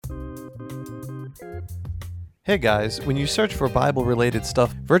Hey guys, when you search for Bible-related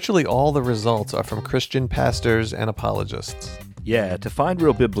stuff, virtually all the results are from Christian pastors and apologists. Yeah, to find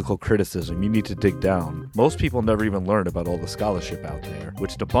real biblical criticism, you need to dig down. Most people never even learn about all the scholarship out there,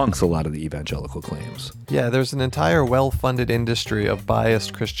 which debunks a lot of the evangelical claims. Yeah, there's an entire well-funded industry of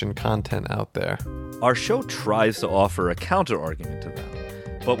biased Christian content out there. Our show tries to offer a counter-argument to them,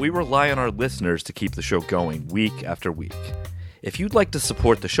 but we rely on our listeners to keep the show going week after week. If you'd like to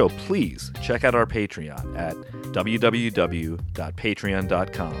support the show, please check out our Patreon at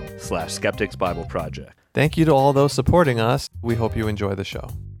www.patreon.com/skepticsbibleproject. Thank you to all those supporting us. We hope you enjoy the show.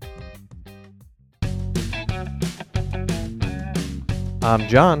 I'm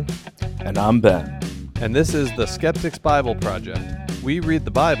John. And I'm Ben. And this is the Skeptics Bible Project. We read the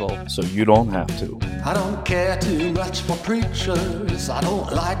Bible so you don't have to. I don't care too much for preachers. I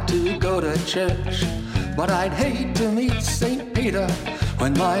don't like to go to church. But I'd hate to meet St. Peter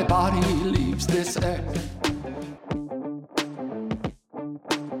when my body leaves this earth.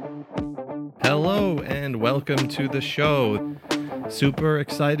 Hello and welcome to the show. Super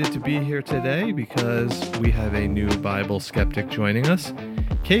excited to be here today because we have a new Bible skeptic joining us.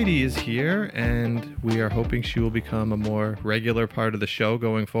 Katie is here and we are hoping she will become a more regular part of the show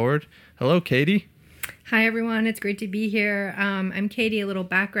going forward. Hello, Katie. Hi, everyone. It's great to be here. I'm Katie. A little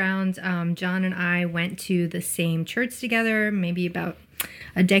background. John and I went to the same church together, maybe about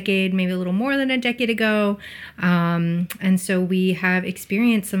a decade, maybe a little more than a decade ago. And so we have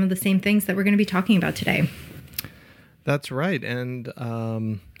experienced some of the same things that we're going to be talking about today. That's right. And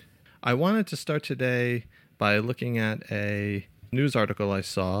I wanted to start today by looking at a news article I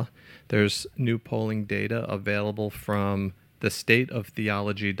saw. There's new polling data available from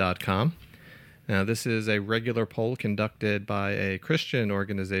thestateoftheology.com. Now, this is a regular poll conducted by a Christian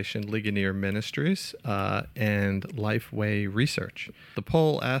organization, Ligonier Ministries, and Lifeway Research. The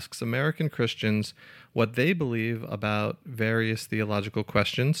poll asks American Christians what they believe about various theological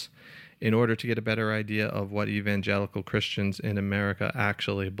questions in order to get a better idea of what evangelical Christians in America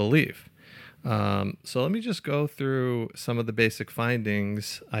actually believe. So let me just go through some of the basic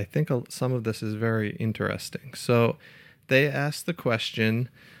findings. I think some of this is very interesting. So they asked the question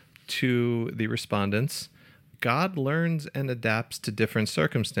to the respondents: God learns and adapts to different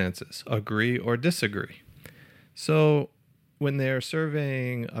circumstances. Agree or disagree? So when they're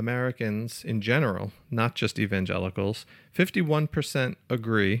surveying Americans in general, not just evangelicals, 51%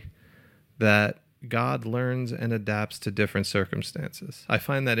 agree that God learns and adapts to different circumstances. I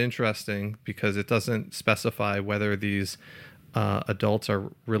find that interesting because it doesn't specify whether these adults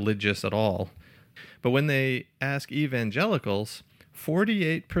are religious at all. But when they ask evangelicals,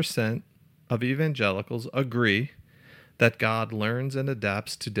 48% of evangelicals agree that God learns and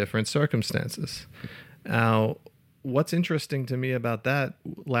adapts to different circumstances. Now, what's interesting to me about that,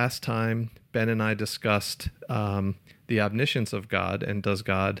 last time Ben and I discussed the omniscience of God and does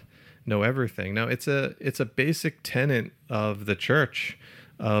God know everything. Now, it's a basic tenet of the church,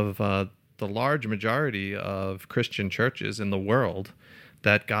 of the large majority of Christian churches in the world,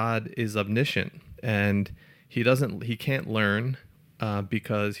 that God is omniscient and he can't learn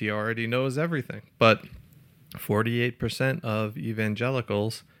because he already knows everything. But 48% of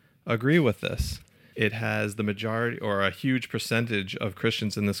evangelicals agree with this. It has the majority or a huge percentage of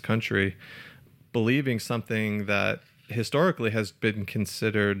Christians in this country believing something that historically has been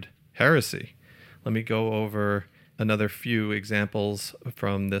considered heresy. Let me go over another few examples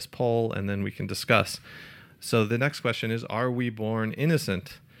from this poll and then we can discuss. So the next question is, are we born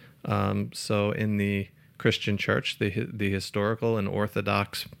innocent? So in the Christian church, the historical and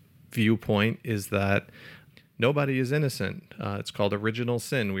orthodox viewpoint is that nobody is innocent. It's called original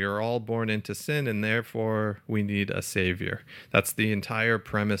sin. We are all born into sin, and therefore we need a savior. That's the entire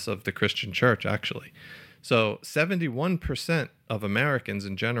premise of the Christian church, actually. So 71% of Americans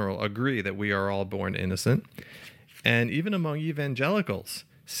in general agree that we are all born innocent. And even among evangelicals,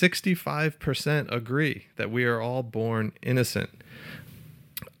 65% agree that we are all born innocent.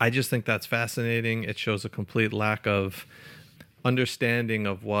 I just think that's fascinating. It shows a complete lack of understanding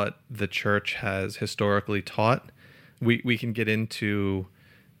of what the church has historically taught. We can get into,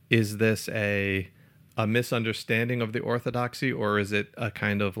 is this a misunderstanding of the orthodoxy, or is it a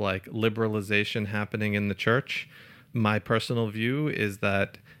kind of like liberalization happening in the church? My personal view is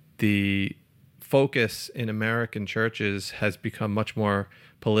that the focus in American churches has become much more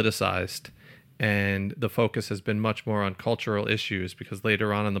politicized, and the focus has been much more on cultural issues, because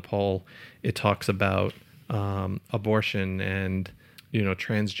later on in the poll, it talks about abortion and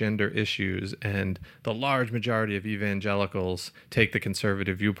transgender issues, and the large majority of evangelicals take the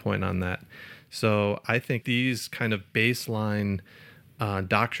conservative viewpoint on that. So I think these kind of baseline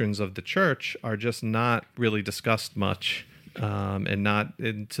doctrines of the church are just not really discussed much,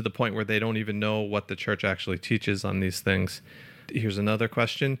 and to the point where they don't even know what the church actually teaches on these things. Here's another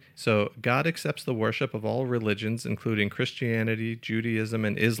question. So, God accepts the worship of all religions, including Christianity, Judaism,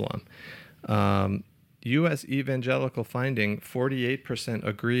 and Islam. U.S. evangelical finding, 48%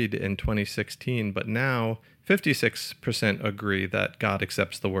 agreed in 2016, but now 56% agree that God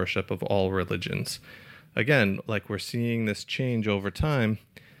accepts the worship of all religions. Again, like we're seeing this change over time.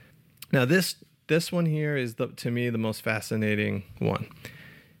 Now, this one here is, to me, the most fascinating one.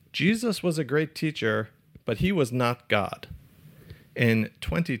 Jesus was a great teacher, but he was not God. In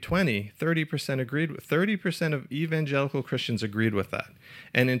 2020, 30% of evangelical Christians agreed with that.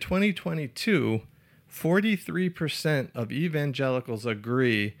 And in 2022, 43% of evangelicals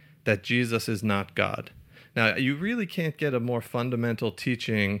agree that Jesus is not God. Now, you really can't get a more fundamental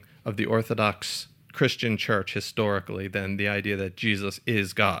teaching of the Orthodox Christian church historically than the idea that Jesus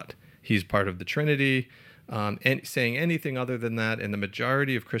is God. He's part of the Trinity. And saying anything other than that in the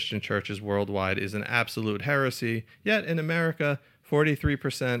majority of Christian churches worldwide is an absolute heresy. Yet in America,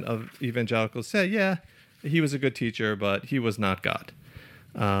 43% of evangelicals say, yeah, he was a good teacher, but he was not God.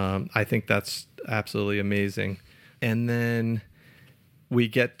 I think that's absolutely amazing. And then we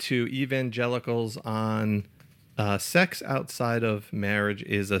get to evangelicals on sex outside of marriage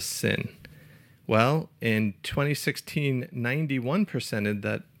is a sin. Well, in 2016,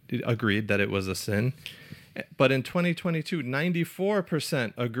 91% agreed that it was a sin. But in 2022,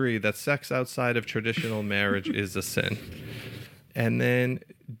 94% agree that sex outside of traditional marriage is a sin. And then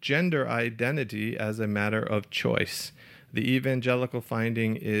gender identity as a matter of choice. The evangelical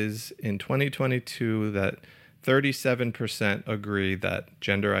finding is in 2022 that 37% agree that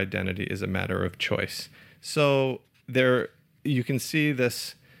gender identity is a matter of choice. So there, you can see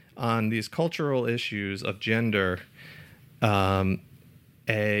this on these cultural issues of gender,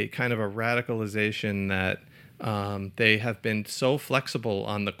 a kind of a radicalization that they have been so flexible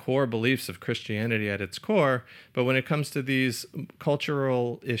on the core beliefs of Christianity at its core, but when it comes to these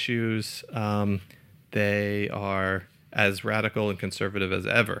cultural issues, they are as radical and conservative as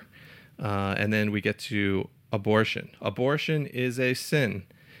ever. And then we get to abortion. Abortion is a sin.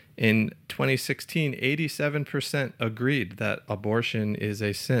 In 2016, 87% agreed that abortion is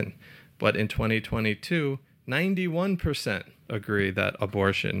a sin. But in 2022, 91% agree that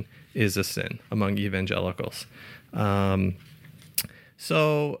abortion is a sin among evangelicals.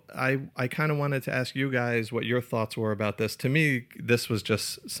 So I kind of wanted to ask you guys what your thoughts were about this. To me, this was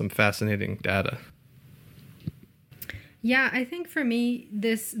just some fascinating data. Yeah, I think for me,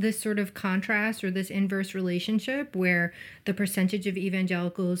 this sort of contrast or this inverse relationship where the percentage of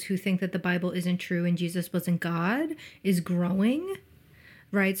evangelicals who think that the Bible isn't true and Jesus wasn't God is growing,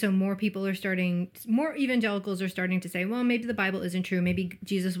 right? So more evangelicals are starting to say, well, maybe the Bible isn't true. Maybe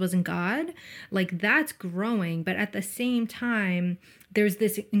Jesus wasn't God. Like, that's growing. But at the same time, there's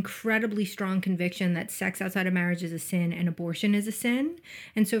this incredibly strong conviction that sex outside of marriage is a sin and abortion is a sin.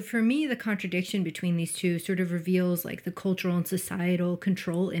 And so for me, the contradiction between these two sort of reveals like the cultural and societal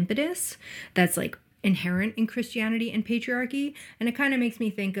control impetus that's like inherent in Christianity and patriarchy. And it kind of makes me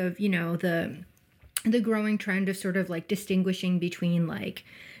think of, you know, the growing trend of sort of like distinguishing between like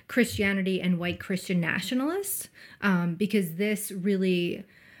Christianity and white Christian nationalists, because this really,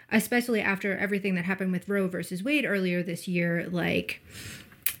 especially after everything that happened with Roe versus Wade earlier this year, like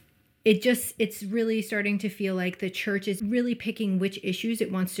it's really starting to feel like the church is really picking which issues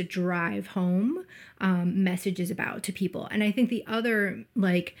it wants to drive home messages about to people. And I think the other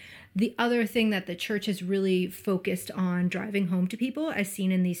thing that the church has really focused on driving home to people, as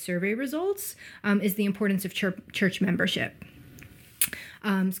seen in these survey results, is the importance of church membership.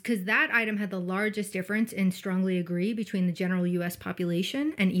 Because that item had the largest difference in strongly agree between the general U.S.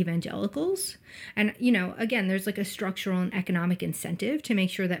 population and evangelicals. And, you know, again, there's like a structural and economic incentive to make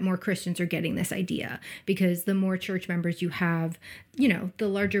sure that more Christians are getting this idea, because the more church members you have, you know, the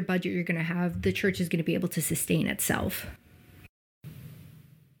larger budget you're going to have, the church is going to be able to sustain itself.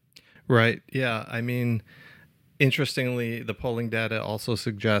 Right. Yeah. I mean, interestingly, the polling data also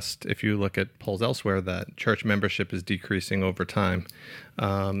suggests, if you look at polls elsewhere, that church membership is decreasing over time.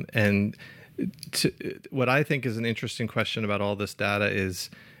 What I think is an interesting question about all this data is,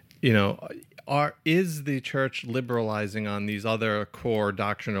 you know, is the church liberalizing on these other core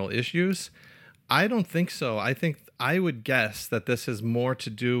doctrinal issues? I don't think so. I would guess that this has more to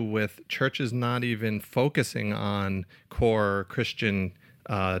do with churches not even focusing on core Christian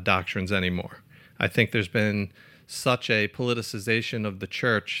doctrines anymore. I think there's been such a politicization of the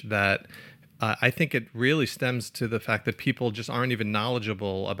church that I think it really stems to the fact that people just aren't even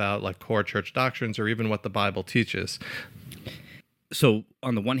knowledgeable about like core church doctrines or even what the Bible teaches. So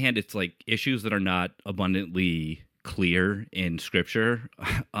on the one hand, it's like issues that are not abundantly clear in Scripture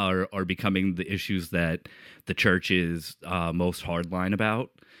are becoming the issues that the church is most hardline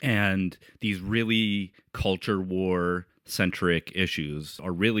about. And these really culture war centric issues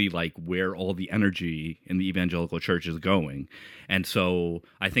are really like where all the energy in the evangelical church is going. And so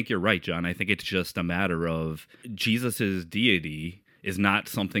I think you're right, John. I think it's just a matter of Jesus's deity is not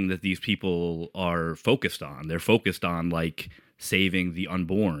something that these people are focused on. They're focused on like saving the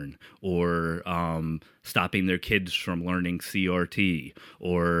unborn, or stopping their kids from learning CRT,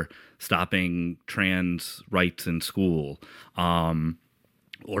 or stopping trans rights in school,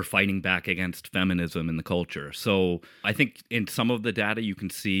 or fighting back against feminism in the culture. So I think in some of the data you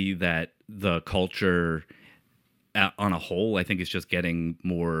can see that the culture on a whole, I think, is just getting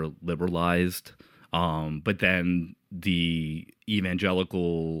more liberalized. But then the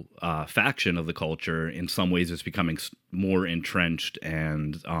evangelical faction of the culture in some ways is becoming more entrenched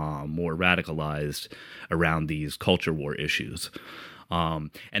and more radicalized around these culture war issues. And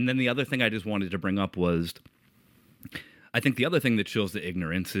then the other thing I just wanted to bring up was, I think the other thing that shows the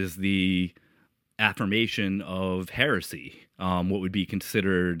ignorance is the affirmation of heresy, what would be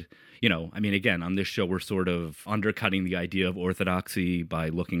considered, I mean, again, on this show, we're sort of undercutting the idea of orthodoxy by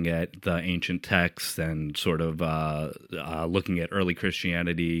looking at the ancient texts and sort of looking at early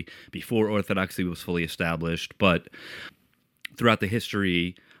Christianity before orthodoxy was fully established. But throughout the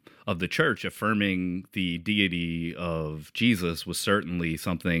history of the church, affirming the deity of Jesus was certainly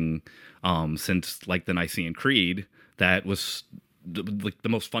something since like the Nicene Creed that was the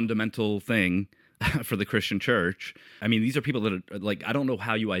most fundamental thing for the Christian church. I mean, these are people that are like, I don't know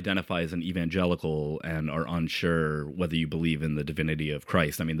how you identify as an evangelical and are unsure whether you believe in the divinity of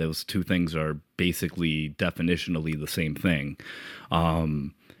Christ. I mean, those two things are basically definitionally the same thing.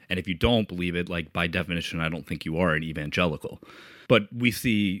 And if you don't believe it, like by definition, I don't think you are an evangelical. But we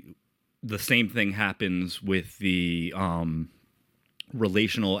see the same thing happens with the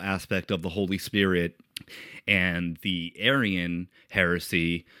relational aspect of the Holy Spirit and the Arian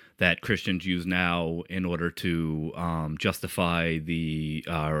heresy that Christians use now in order to justify the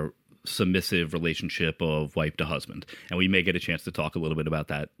submissive relationship of wife to husband. And we may get a chance to talk a little bit about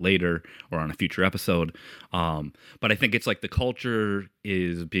that later or on a future episode. But I think it's like the culture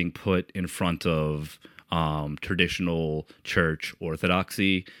is being put in front of traditional church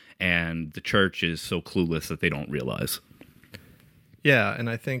orthodoxy, and the church is so clueless that they don't realize. Yeah, and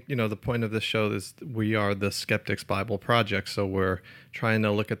I think, the point of this show is we are the Skeptics Bible Project, so we're trying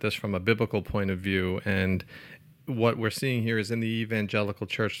to look at this from a biblical point of view, and what we're seeing here is in the evangelical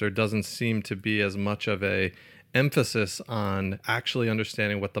church, there doesn't seem to be as much of a emphasis on actually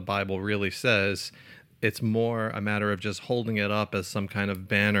understanding what the Bible really says. It's more a matter of just holding it up as some kind of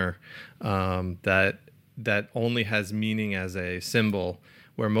banner that only has meaning as a symbol,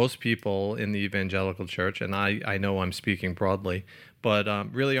 where most people in the evangelical church, and I know I'm speaking broadly, but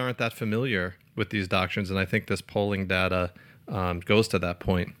really aren't that familiar with these doctrines, and I think this polling data goes to that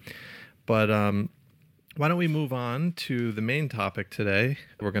point. But why don't we move on to the main topic today?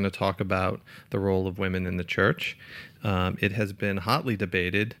 We're going to talk about the role of women in the church. It has been hotly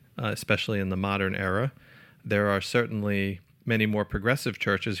debated, especially in the modern era. There are certainly many more progressive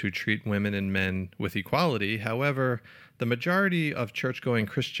churches who treat women and men with equality. However, the majority of church-going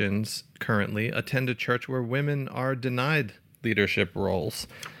Christians currently attend a church where women are denied leadership roles.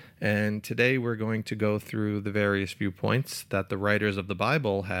 And today we're going to go through the various viewpoints that the writers of the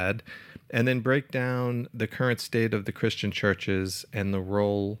Bible had, and then break down the current state of the Christian churches and the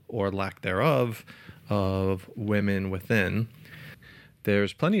role or lack thereof of women within.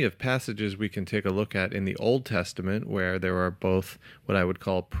 There's plenty of passages we can take a look at in the Old Testament where there are both what I would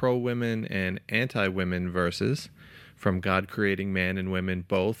call pro-women and anti-women verses, from God creating man and women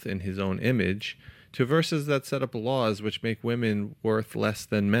both in his own image, to verses that set up laws which make women worth less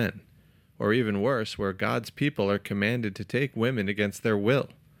than men, or even worse, where God's people are commanded to take women against their will,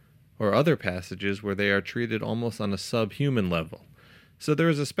 or other passages where they are treated almost on a subhuman level. So there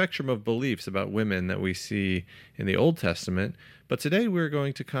is a spectrum of beliefs about women that we see in the Old Testament, but today we're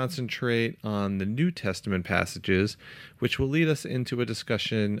going to concentrate on the New Testament passages, which will lead us into a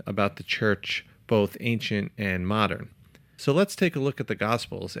discussion about the church, both ancient and modern. So let's take a look at the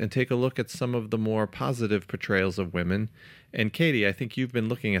Gospels and take a look at some of the more positive portrayals of women. And Katie, I think you've been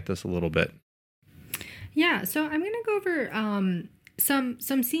looking at this a little bit. Yeah, so I'm going to go over some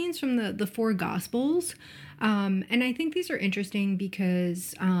scenes from the four Gospels. And I think these are interesting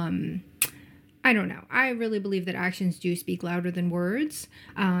because I don't know. I really believe that actions do speak louder than words.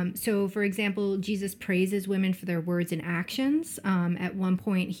 So, for example, Jesus praises women for their words and actions. At one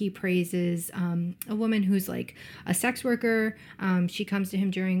point, he praises a woman who's like a sex worker. She comes to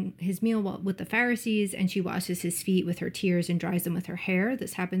him during his meal with the Pharisees, and she washes his feet with her tears and dries them with her hair.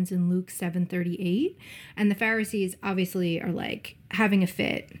 This happens in Luke 7:38. And the Pharisees obviously are like having a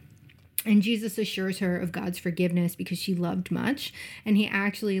fit. And Jesus assures her of God's forgiveness because she loved much. And he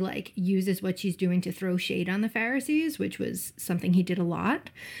actually like uses what she's doing to throw shade on the Pharisees, which was something he did a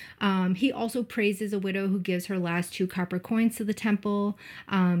lot. He also praises a widow who gives her last 2 copper coins to the temple.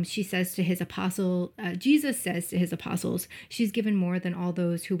 She says to his apostle, Jesus says to his apostles, she's given more than all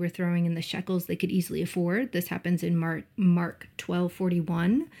those who were throwing in the shekels they could easily afford. This happens in Mark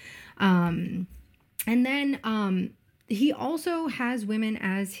 12:41. And then he also has women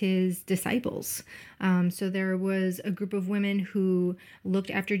as his disciples. So there was a group of women who looked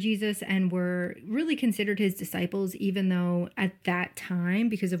after Jesus and were really considered his disciples, even though at that time,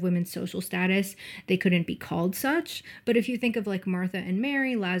 because of women's social status, they couldn't be called such. But if you think of like Martha and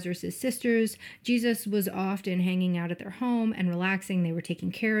Mary, Lazarus' sisters, Jesus was often hanging out at their home and relaxing. They were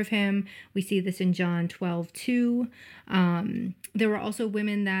taking care of him. We see this in John 12:2. There were also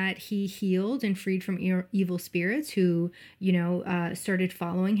women that he healed and freed from evil spirits who, started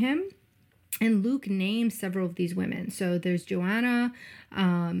following him. And Luke names several of these women. So there's Joanna,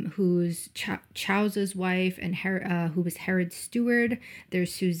 who's Chowsa's wife and who was Herod's steward.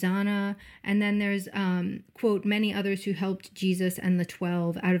 There's Susanna. And then there's, quote, many others who helped Jesus and the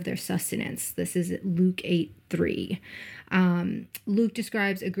 12 out of their sustenance. This is Luke 8:3. Luke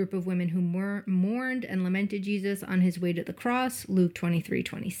describes a group of women who mourned and lamented Jesus on his way to the cross, Luke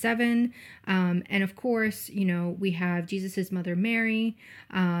 23:27. And of course, we have Jesus's mother Mary,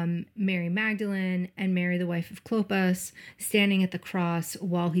 Mary Magdalene, and Mary, the wife of Clopas, standing at the cross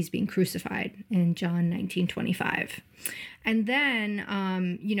while he's being crucified in John 19:25. And then,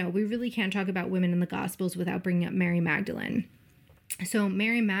 we really can't talk about women in the Gospels without bringing up Mary Magdalene. So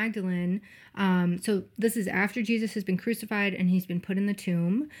Mary Magdalene, so this is after Jesus has been crucified and he's been put in the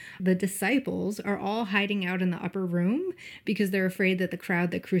tomb. The disciples are all hiding out in the upper room because they're afraid that the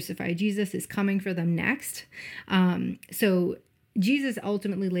crowd that crucified Jesus is coming for them next. So Jesus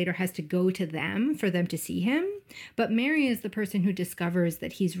ultimately later has to go to them for them to see him. But Mary is the person who discovers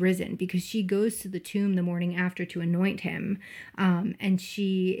that he's risen because she goes to the tomb the morning after to anoint him. And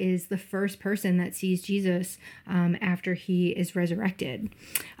she is the first person that sees Jesus after he is resurrected.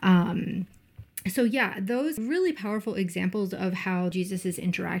 So yeah, those really powerful examples of how Jesus is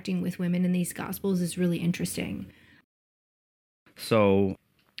interacting with women in these Gospels is really interesting. So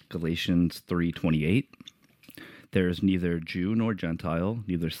Galatians 3:28. There is neither Jew nor Gentile,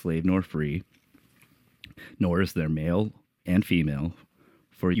 neither slave nor free, nor is there male and female,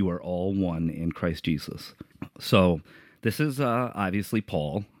 for you are all one in Christ Jesus. So this is obviously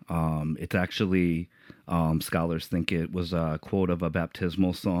Paul. It's actually, scholars think it was a quote of a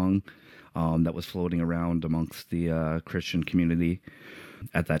baptismal song that was floating around amongst the Christian community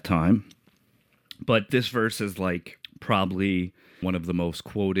at that time. But this verse is like probably one of the most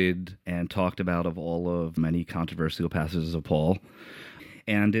quoted and talked about of all of many controversial passages of Paul.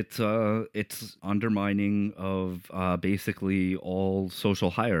 And it's undermining of basically all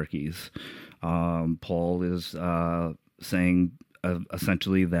social hierarchies. Paul is saying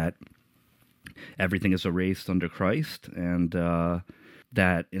essentially that everything is erased under Christ, and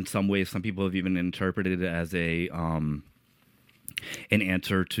that in some ways some people have even interpreted it as an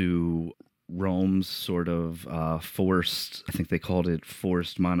answer to Rome's sort of forced, I think they called it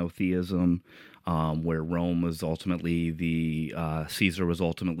forced monotheism, where Rome was ultimately Caesar was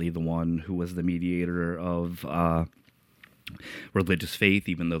ultimately the one who was the mediator of religious faith,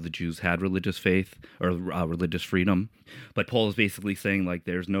 even though the Jews had religious faith or religious freedom. But Paul is basically saying like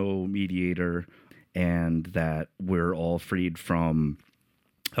there's no mediator and that we're all freed from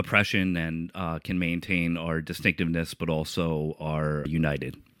oppression and can maintain our distinctiveness, but also are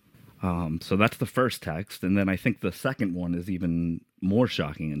united. So that's the first text. And then I think the second one is even more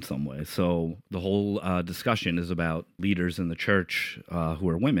shocking in some ways. So the whole discussion is about leaders in the church who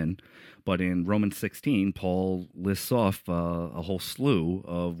are women. But in Romans 16, Paul lists off a whole slew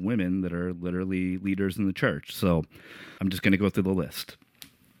of women that are literally leaders in the church. So I'm just going to go through the list.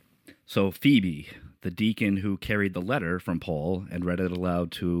 So Phoebe, the deacon who carried the letter from Paul and read it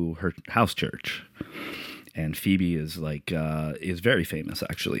aloud to her house church. And Phoebe is very famous,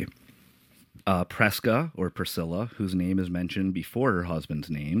 actually. Prisca, or Priscilla, whose name is mentioned before her husband's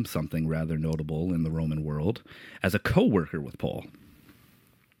name, something rather notable in the Roman world, as a co-worker with Paul.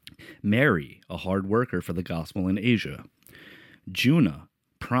 Mary, a hard worker for the gospel in Asia. Juna,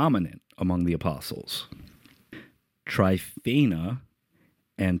 prominent among the apostles. Tryphena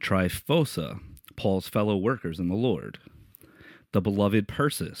and Tryphosa, Paul's fellow workers in the Lord. The beloved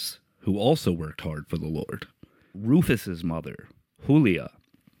Persis, who also worked hard for the Lord. Rufus's mother, Julia,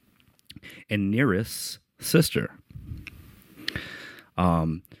 and Nereus' sister.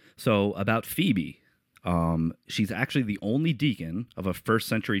 So about Phoebe, she's actually the only deacon of a first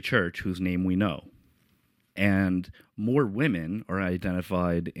century church whose name we know. And more women are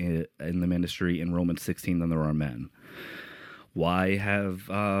identified in the ministry in Romans 16 than there are men. Why have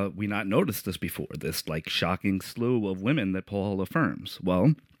we not noticed this before, this like shocking slew of women that Paul affirms?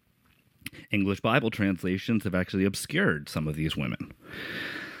 Well, English Bible translations have actually obscured some of these women.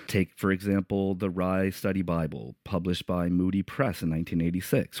 Take, for example, the Rye Study Bible, published by Moody Press in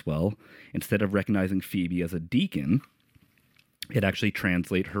 1986. Well, instead of recognizing Phoebe as a deacon, it actually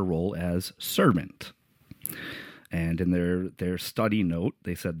translates her role as servant. And in their study note,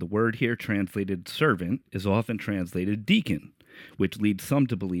 they said the word here translated servant is often translated deacon, which leads some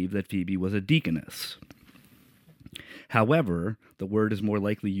to believe that Phoebe was a deaconess. However, the word is more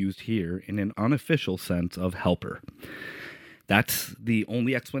likely used here in an unofficial sense of helper. That's the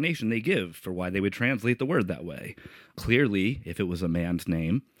only explanation they give for why they would translate the word that way. Clearly, if it was a man's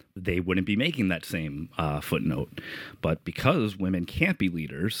name, they wouldn't be making that same footnote. But because women can't be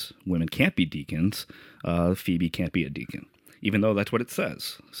leaders, women can't be deacons, Phoebe can't be a deacon, even though that's what it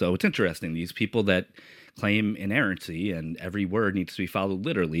says. So it's interesting. These people that claim inerrancy and every word needs to be followed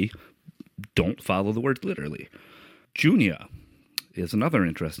literally don't follow the word literally. Junia is another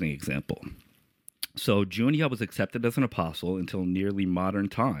interesting example. So Junia was accepted as an apostle until nearly modern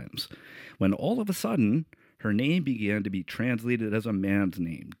times, when all of a sudden her name began to be translated as a man's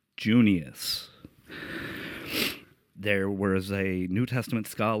name, Junius. There was a New Testament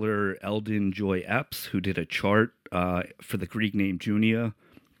scholar, Eldon Joy Epps, who did a chart for the Greek name Junia,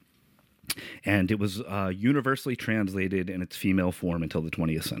 and it was universally translated in its female form until the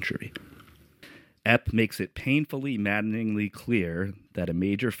 20th century. Epp makes it painfully, maddeningly clear that a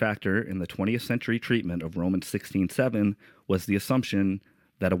major factor in the 20th century treatment of Romans 16:7 was the assumption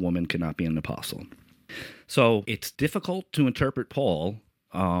that a woman could not be an apostle. So it's difficult to interpret Paul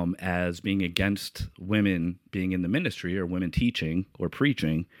as being against women being in the ministry or women teaching or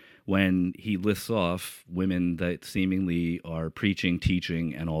preaching when he lists off women that seemingly are preaching,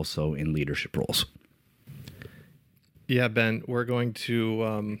 teaching, and also in leadership roles. Yeah, Ben, we're going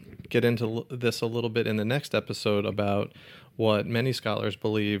to get into this a little bit in the next episode about what many scholars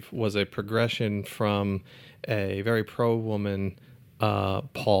believe was a progression from a very pro-woman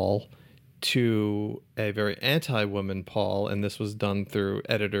Paul to a very anti-woman Paul, and this was done through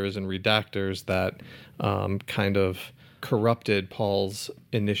editors and redactors that kind of corrupted Paul's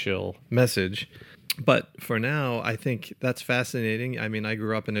initial message. But for now, I think that's fascinating. I mean, I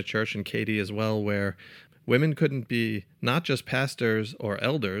grew up in a church, and Katie as well, where women couldn't be not just pastors or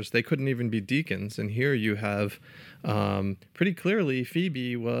elders, they couldn't even be deacons. And here you have pretty clearly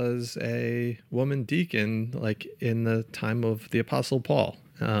Phoebe was a woman deacon, like in the time of the Apostle Paul.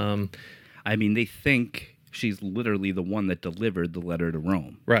 I mean, they think she's literally the one that delivered the letter to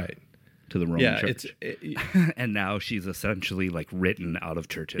Rome. Right. To the Roman church. It's and now she's essentially like written out of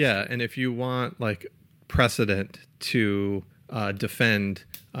church history. Yeah, and if you want like precedent to defend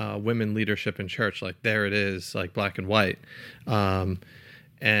women leadership in church, like there it is, like black and white.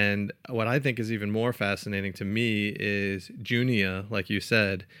 And what I think is even more fascinating to me is Junia, like you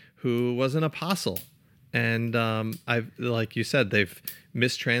said, who was an apostle. And like you said, they've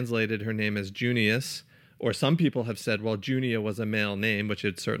mistranslated her name as Junius, or some people have said, well, Junia was a male name, which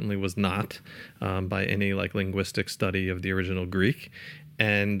it certainly was not by any like linguistic study of the original Greek.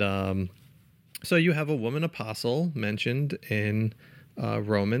 And so you have a woman apostle mentioned in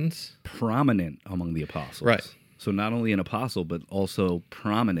Romans. Prominent among the apostles. Right. So not only an apostle, but also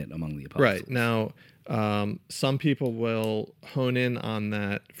prominent among the apostles. Right. Now, some people will hone in on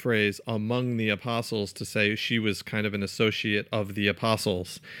that phrase, among the apostles, to say she was kind of an associate of the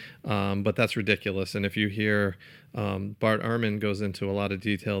apostles. But that's ridiculous. And if you hear Bart Ehrman goes into a lot of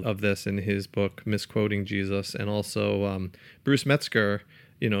detail of this in his book, Misquoting Jesus, and also Bruce Metzger,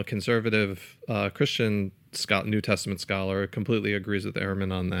 conservative Christian New Testament scholar, completely agrees with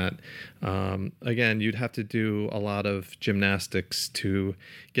Ehrman on that. Again, you'd have to do a lot of gymnastics to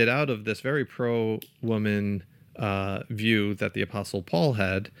get out of this very pro-woman view that the Apostle Paul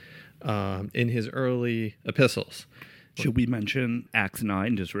had in his early epistles. Should we mention Acts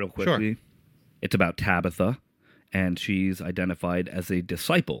 9 just real quickly? Sure. It's about Tabitha, and she's identified as a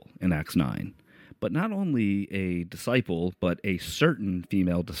disciple in Acts 9. But not only a disciple, but a certain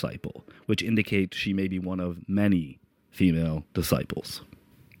female disciple, which indicates she may be one of many female disciples.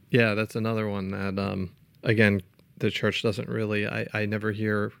 Yeah, that's another one that, again, the church doesn't really, I never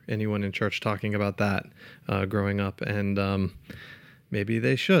hear anyone in church talking about that growing up, and maybe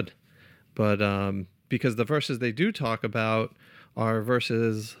they should. But because the verses they do talk about are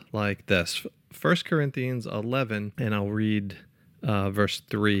verses like this. 1 Corinthians 11, and I'll read verse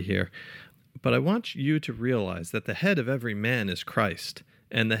 3 here. But I want you to realize that the head of every man is Christ,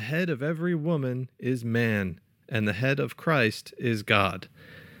 and the head of every woman is man, and the head of Christ is God.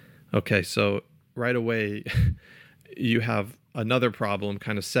 Okay, so right away, you have another problem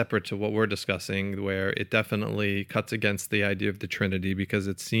kind of separate to what we're discussing, where it definitely cuts against the idea of the Trinity, because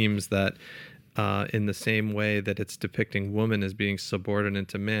it seems that in the same way that it's depicting woman as being subordinate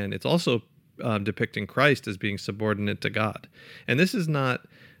to man, it's also depicting Christ as being subordinate to God. And this is not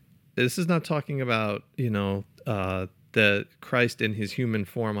talking about, the Christ in his human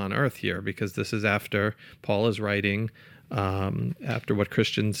form on earth here, because this is after Paul is writing, after what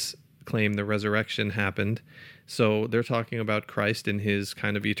Christians claim the resurrection happened. So they're talking about Christ in his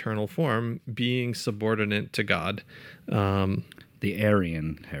kind of eternal form being subordinate to God. The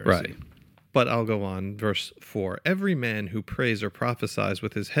Arian heresy. Right. But I'll go on. Verse 4. Every man who prays or prophesies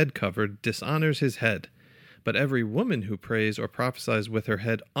with his head covered dishonors his head. But every woman who prays or prophesies with her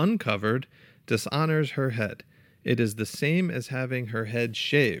head uncovered dishonors her head. It is the same as having her head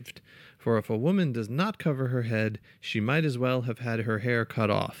shaved. For if a woman does not cover her head, she might as well have had her hair cut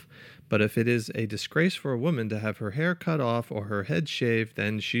off. But if it is a disgrace for a woman to have her hair cut off or her head shaved,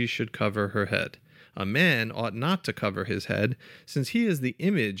 then she should cover her head. A man ought not to cover his head, since he is the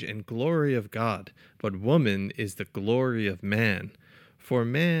image and glory of God, but woman is the glory of man. For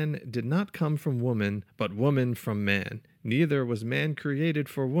man did not come from woman, but woman from man. Neither was man created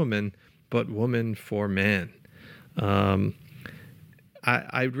for woman, but woman for man.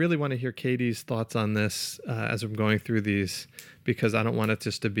 I really want to hear Katie's thoughts on this as I'm going through these, because I don't want it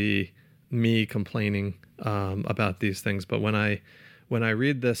just to be me complaining about these things. But when I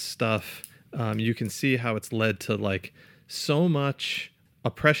read this stuff, you can see how it's led to like so much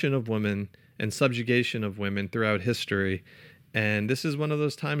oppression of women and subjugation of women throughout history. And this is one of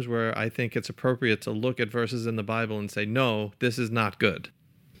those times where I think it's appropriate to look at verses in the Bible and say, no, this is not good.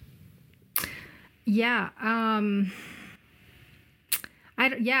 Yeah.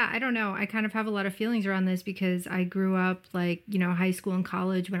 I don't know. I kind of have a lot of feelings around this because I grew up high school and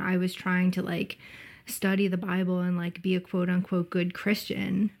college when I was trying to study the Bible and be a quote unquote good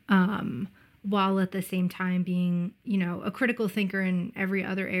Christian, while at the same time being, a critical thinker in every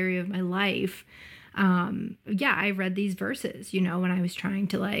other area of my life. I read these verses, when I was trying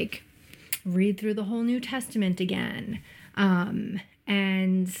to read through the whole New Testament again.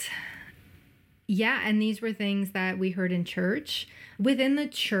 And these were things that we heard in church. Within the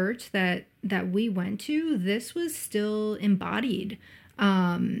church that we went to, this was still embodied.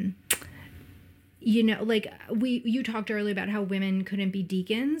 You talked earlier about how women couldn't be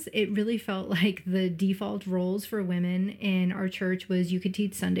deacons. It really felt like the default roles for women in our church was you could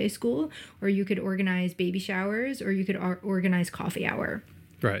teach Sunday school, or you could organize baby showers, or you could organize coffee hour.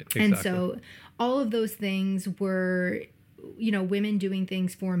 Right. Exactly. And so all of those things were, women doing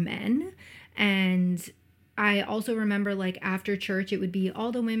things for men. And I also remember after church, it would be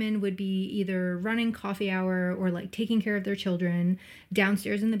all the women would be either running coffee hour or taking care of their children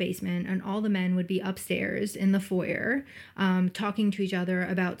downstairs in the basement, and all the men would be upstairs in the foyer talking to each other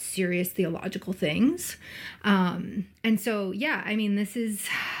about serious theological things. And so, this is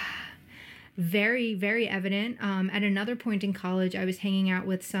very, very evident. At another point in college, I was hanging out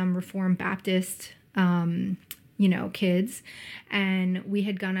with some Reformed Baptist kids, and we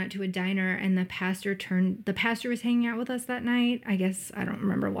had gone out to a diner, and the pastor was hanging out with us that night. I guess I don't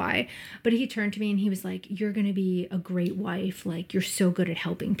remember why, but he turned to me and he was like, "You're going to be a great wife. You're so good at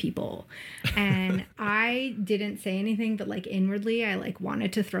helping people." And I didn't say anything, but inwardly I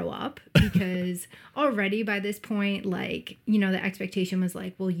wanted to throw up, because already by this point, the expectation was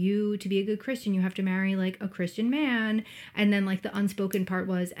well, you, to be a good Christian, you have to marry a Christian man. And then the unspoken part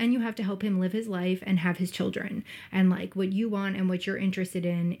was, and you have to help him live his life and have his children. And what you want and what you're interested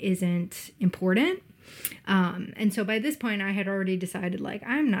in isn't important. And so by this point I had already decided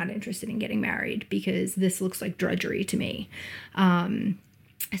I'm not interested in getting married, because this looks like drudgery to me.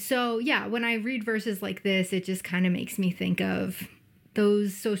 So when I read verses like this, it just kind of makes me think of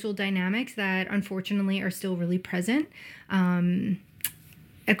those social dynamics that unfortunately are still really present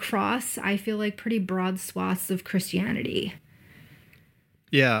across, I feel pretty broad swaths of Christianity.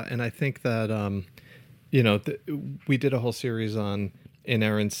 Yeah, and I think that we did a whole series on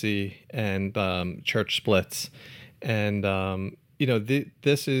inerrancy and church splits, and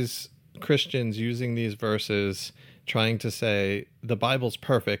this is Christians using these verses trying to say the Bible's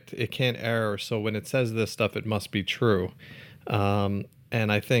perfect, it can't err, so when it says this stuff, it must be true. And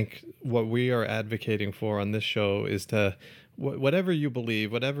I think what we are advocating for on this show is to, whatever you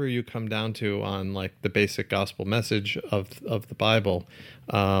believe, whatever you come down to on like the basic gospel message of the Bible,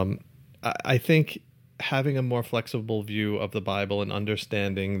 I think having a more flexible view of the Bible and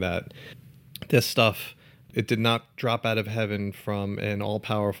understanding that this stuff, it did not drop out of heaven from an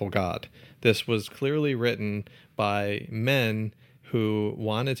all-powerful God. This was clearly written by men who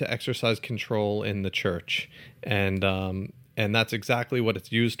wanted to exercise control in the church, and that's exactly what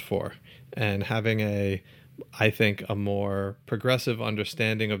it's used for. And having I think a more progressive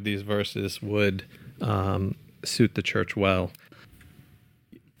understanding of these verses would suit the church well.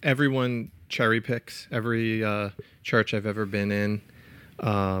 Everyone cherry picks. Every church I've ever been in,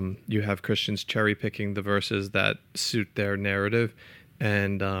 you have Christians cherry picking the verses that suit their narrative.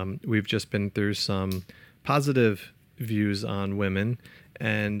 And we've just been through some positive views on women,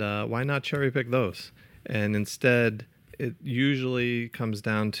 and why not cherry pick those? And instead, it usually comes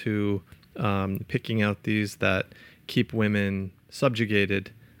down to picking out these that keep women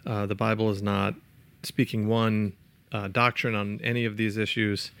subjugated. The Bible is not speaking one doctrine on any of these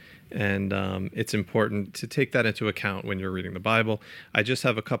issues, and it's important to take that into account when you're reading the Bible. I just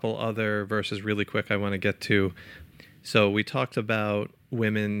have a couple other verses really quick I want to get to. So we talked about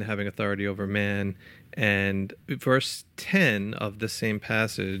women having authority over man, and verse 10 of the same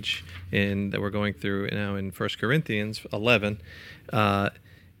passage that we're going through now in 1 Corinthians 11,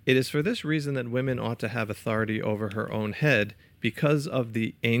 it is for this reason that women ought to have authority over her own head because of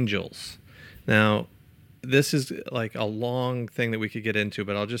the angels. Now, this is like a long thing that we could get into,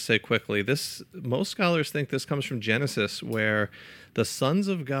 but I'll just say quickly, most scholars think this comes from Genesis, where the sons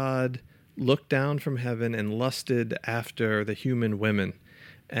of God looked down from heaven and lusted after the human women.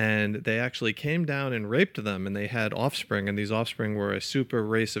 And they actually came down and raped them, and they had offspring, and these offspring were a super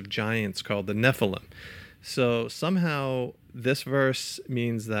race of giants called the Nephilim. So somehow this verse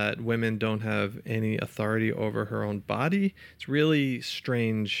means that women don't have any authority over her own body. It's really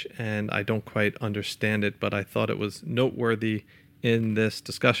strange, and I don't quite understand it, but I thought it was noteworthy in this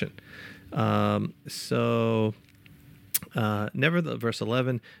discussion. Verse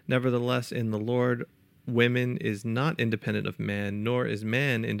 11, nevertheless, in the Lord, woman is not independent of man, nor is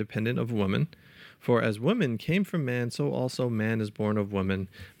man independent of woman. For as woman came from man, so also man is born of woman,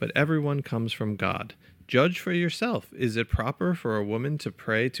 but everyone comes from God. Judge for yourself. Is it proper for a woman to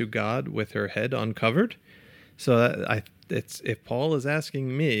pray to God with her head uncovered? So if Paul is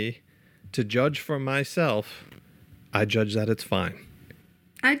asking me to judge for myself, I judge that it's fine.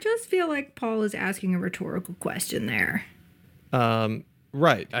 I just feel like Paul is asking a rhetorical question there.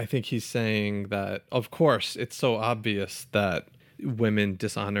 Right. I think he's saying that, of course, it's so obvious that women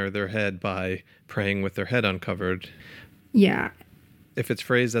dishonor their head by praying with their head uncovered. Yeah. If it's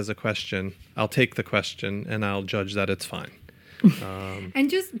phrased as a question, I'll take the question and I'll judge that it's fine. And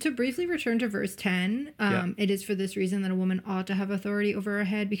just to briefly return to verse 10, it is for this reason that a woman ought to have authority over her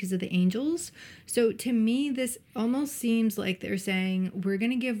head because of the angels. So to me, this almost seems like they're saying we're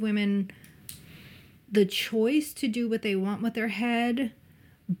going to give women the choice to do what they want with their head,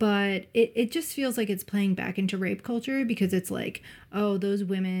 but it just feels like it's playing back into rape culture, because it's like, oh, those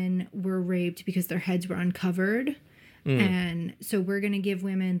women were raped because their heads were uncovered. And so we're going to give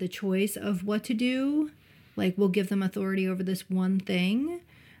women the choice of what to do. Like, we'll give them authority over this one thing,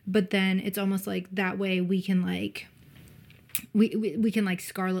 but then it's almost like that way we can like, we can like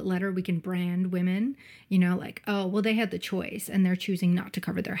scarlet letter, we can brand women, like, oh, well, they had the choice and they're choosing not to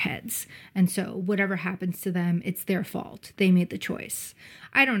cover their heads. And so whatever happens to them, it's their fault. They made the choice.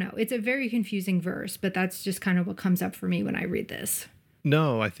 I don't know. It's a very confusing verse, but that's just kind of what comes up for me when I read this.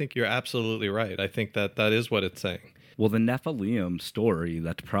 No, I think you're absolutely right. I think that is what it's saying. Well, the Nephilim story,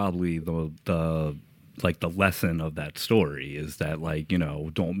 that's probably the lesson of that story is that,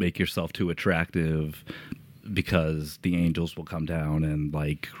 don't make yourself too attractive because the angels will come down and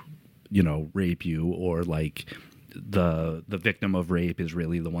rape you, or the victim of rape is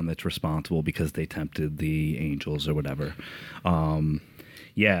really the one that's responsible because they tempted the angels or whatever.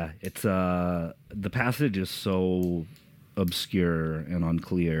 It's the passage is so obscure and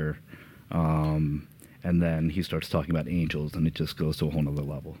unclear. And then he starts talking about angels, and it just goes to a whole nother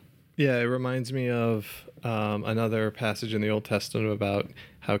level. Yeah, it reminds me of another passage in the Old Testament about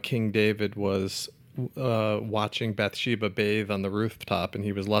how King David was watching Bathsheba bathe on the rooftop, and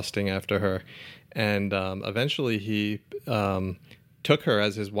he was lusting after her. And eventually he took her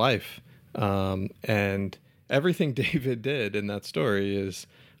as his wife. And everything David did in that story is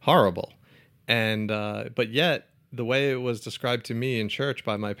horrible. And but yet the way it was described to me in church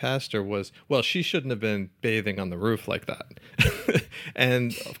by my pastor was, well, she shouldn't have been bathing on the roof like that.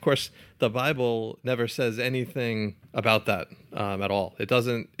 And of course, the Bible never says anything about that at all. It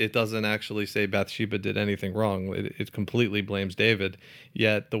doesn't actually say Bathsheba did anything wrong. It completely blames David.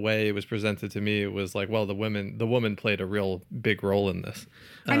 Yet the way it was presented to me, it was like, well, the woman played a real big role in this.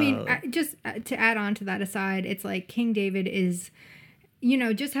 I mean, just to add on to that aside, it's like King David is,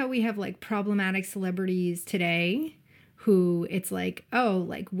 just how we have like problematic celebrities today who it's like, oh,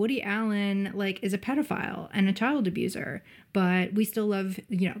 like Woody Allen, like is a pedophile and a child abuser, but we still love,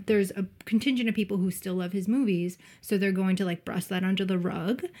 there's a contingent of people who still love his movies. So they're going to like brush that under the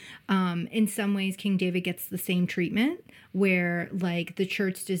rug. In some ways, King David gets the same treatment where like the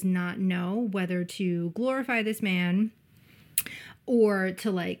church does not know whether to glorify this man or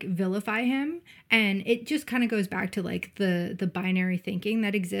to like vilify him. And it just kind of goes back to like the binary thinking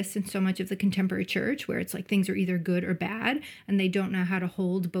that exists in so much of the contemporary church, where it's like things are either good or bad and they don't know how to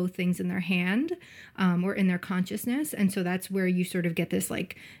hold both things in their hand or in their consciousness. And so that's where you sort of get this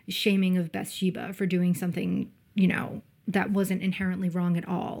like shaming of Bathsheba for doing something, that wasn't inherently wrong at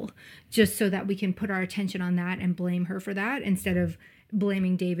all, just so that we can put our attention on that and blame her for that instead of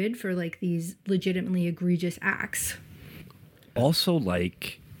blaming David for like these legitimately egregious acts. Also,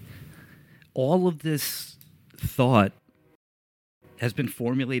 like, all of this thought has been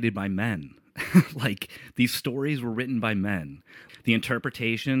formulated by men. Like, these stories were written by men. The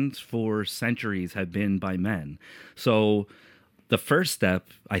interpretations for centuries have been by men. So the first step,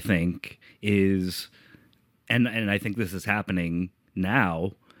 I think, is, and I think this is happening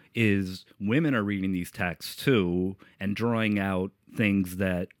now, is women are reading these texts too and drawing out things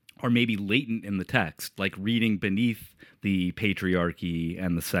that are maybe latent in the text, like reading beneath the patriarchy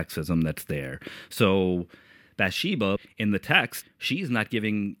and the sexism that's there. So Bathsheba, in the text, she's not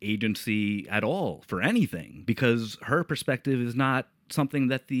giving agency at all for anything because her perspective is not something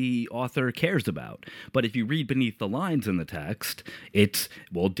that the author cares about. But if you read beneath the lines in the text, it's,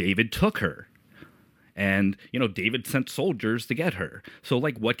 well, David took her. And, David sent soldiers to get her. So,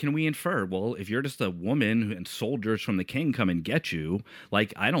 like, what can we infer? Well, if you're just a woman and soldiers from the king come and get you,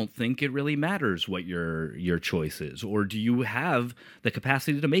 like, I don't think it really matters what your choice is. Or do you have the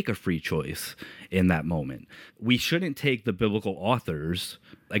capacity to make a free choice in that moment? We shouldn't take the biblical authors.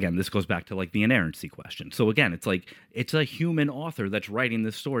 Again, this goes back to, like, the inerrancy question. So, again, it's like, it's a human author that's writing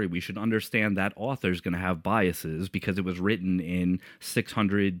this story. We should understand that author's going to have biases because it was written in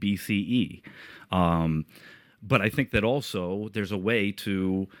 600 BCE. But I think that also there's a way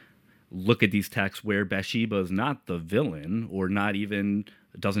to look at these texts where Bathsheba is not the villain or not even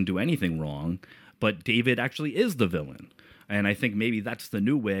doesn't do anything wrong, but David actually is the villain. And I think maybe that's the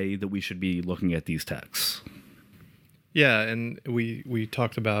new way that we should be looking at these texts. Yeah, and we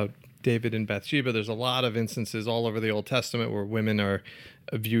talked about David and Bathsheba. There's a lot of instances all over the Old Testament where women are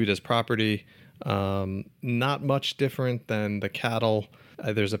viewed as property. Not much different than the cattle.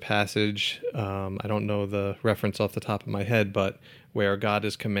 There's a passage, I don't know the reference off the top of my head, but where God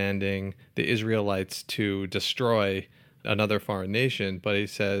is commanding the Israelites to destroy another foreign nation, but he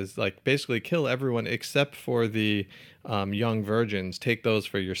says, like, basically kill everyone except for the young virgins. Take those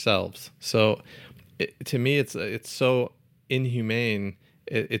for yourselves. So to me, it's so inhumane.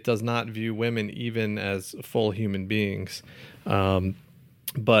 It does not view women even as full human beings.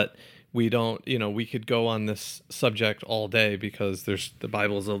 But we don't, we could go on this subject all day because the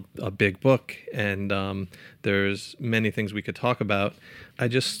Bible is a big book and there's many things we could talk about. I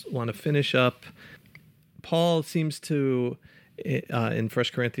just want to finish up. Paul seems to, in 1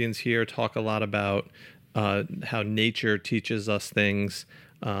 Corinthians here, talk a lot about how nature teaches us things.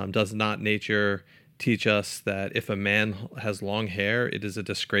 Does not nature teach us that if a man has long hair, it is a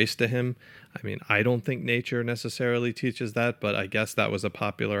disgrace to him? I mean, I don't think nature necessarily teaches that, but I guess that was a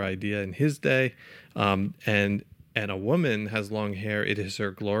popular idea in his day. And a woman has long hair, it is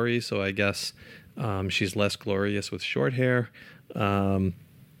her glory. So I guess she's less glorious with short hair. And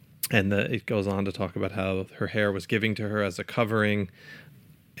it goes on to talk about how her hair was giving to her as a covering.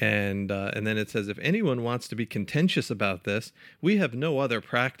 And then it says, if anyone wants to be contentious about this, we have no other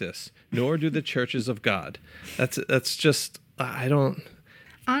practice, nor do the churches of God. That's just, I don't...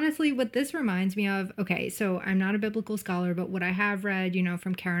 Honestly, what this reminds me of, okay, so I'm not a biblical scholar, but what I have read,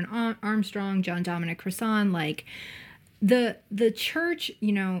 from Karen Armstrong, John Dominic Crossan, like the church,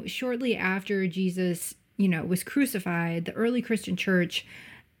 shortly after Jesus, was crucified, the early Christian church,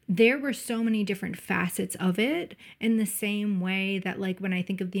 there were so many different facets of it, in the same way that, like, when I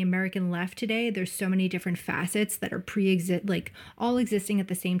think of the American left today, there's so many different facets that are all existing at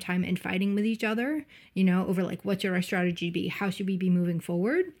the same time and fighting with each other, over like, what should our strategy be? How should we be moving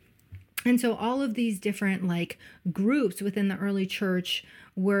forward? And so all of these different like groups within the early church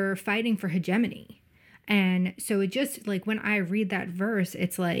were fighting for hegemony. And so it just like when I read that verse,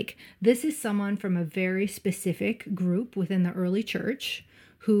 it's like this is someone from a very specific group within the early church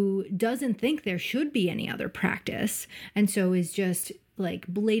who doesn't think there should be any other practice, and so is just like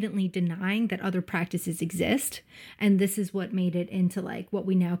blatantly denying that other practices exist. And this is what made it into like what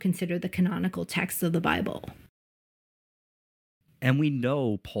we now consider the canonical text of the Bible. And we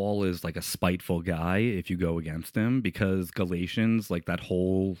know Paul is like a spiteful guy if you go against him, because Galatians, like that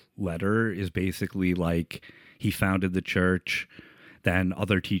whole letter is basically like he founded the church, then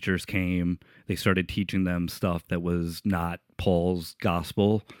other teachers came, they started teaching them stuff that was not Paul's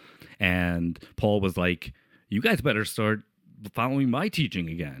gospel. And Paul was like, you guys better start following my teaching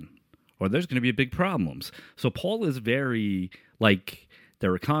again, or there's going to be big problems. So Paul is very like,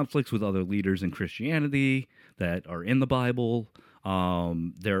 there are conflicts with other leaders in Christianity that are in the Bible.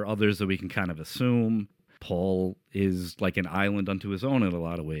 There are others that we can kind of assume. Paul is like an island unto his own in a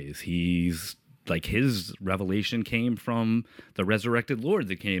lot of ways. He's like, his revelation came from the resurrected Lord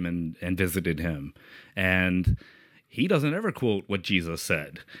that came and visited him. And he doesn't ever quote what Jesus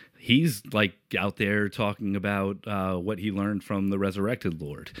said. He's like out there talking about what he learned from the resurrected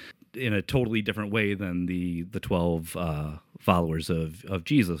Lord in a totally different way than the 12 followers of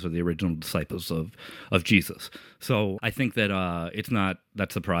Jesus, or the original disciples of Jesus. So I think that it's not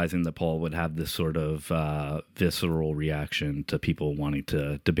that surprising that Paul would have this sort of visceral reaction to people wanting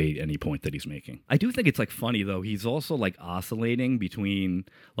to debate any point that he's making. I do think it's like funny though. He's also like oscillating between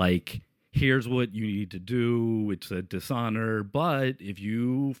like, here's what you need to do, it's a dishonor, but if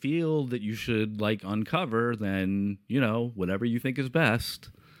you feel that you should like uncover, then, you know, whatever you think is best.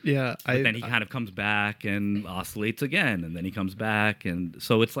 Yeah. But then he kind of comes back and oscillates again, and then he comes back. And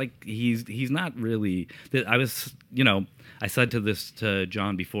so it's like he's not really, I said to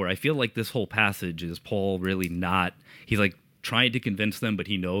John before, I feel like this whole passage is Paul really not, he's like trying to convince them, but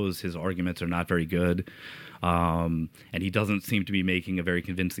he knows his arguments are not very good. And he doesn't seem to be making a very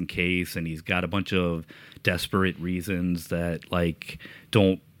convincing case, and he's got a bunch of desperate reasons that like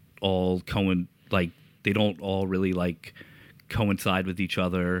don't all really like coincide with each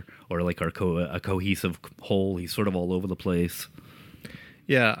other, or like are a cohesive whole. He's sort of all over the place.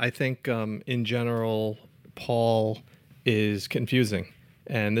 Yeah, I think in general, Paul is confusing.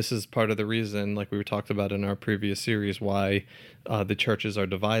 And this is part of the reason, like we talked about in our previous series, why the churches are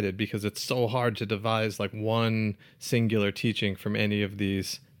divided, because it's so hard to devise like one singular teaching from any of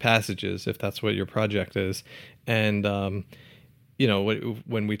these passages, if that's what your project is. And,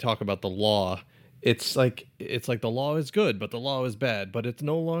 when we talk about the law, it's like the law is good, but the law is bad, but we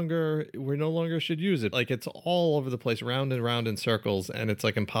no longer should use it. Like, it's all over the place, round and round in circles, and it's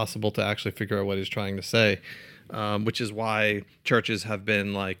like impossible to actually figure out what he's trying to say. Which is why churches have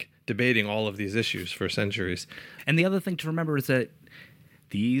been like debating all of these issues for centuries. And the other thing to remember is that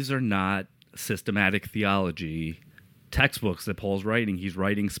these are not systematic theology textbooks that Paul's writing. He's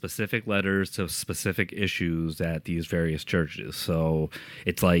writing specific letters to specific issues at these various churches. So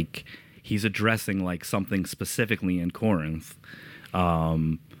it's like he's addressing like something specifically in Corinth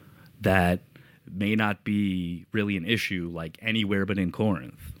that may not be really an issue like anywhere but in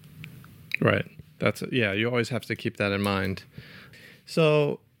Corinth. Right. You always have to keep that in mind.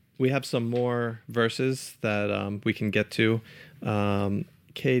 So we have some more verses that we can get to.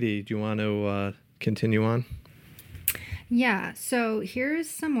 Katie, do you want to continue on? Yeah, so here's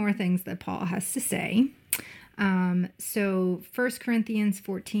some more things that Paul has to say. So 1 Corinthians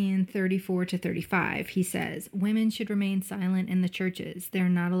 14, 34 to 35, he says, women should remain silent in the churches. They're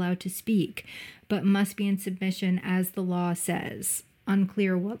not allowed to speak, but must be in submission as the law says.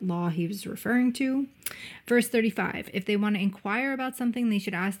 Unclear what law he was referring to. Verse 35, if they want to inquire about something, they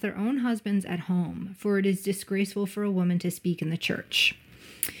should ask their own husbands at home, for it is disgraceful for a woman to speak in the church.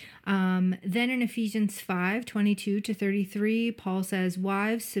 Then in Ephesians 5, 22 to 33, Paul says,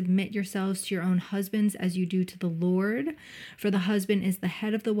 wives, submit yourselves to your own husbands as you do to the Lord. For the husband is the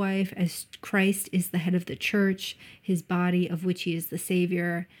head of the wife, as Christ is the head of the church, his body, of which he is the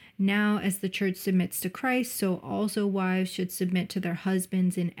Savior. Now, as the church submits to Christ, so also wives should submit to their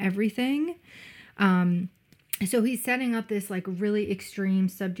husbands in everything. So he's setting up this like really extreme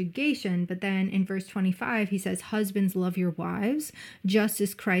subjugation, but then in verse 25, he says, husbands, love your wives, just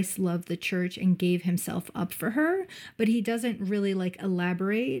as Christ loved the church and gave himself up for her. But he doesn't really like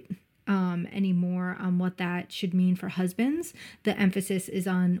elaborate anymore on what that should mean for husbands. The emphasis is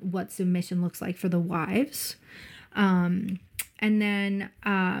on what submission looks like for the wives. And then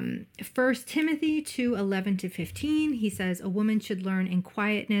 1 Timothy 2, 11 to 15, he says, a woman should learn in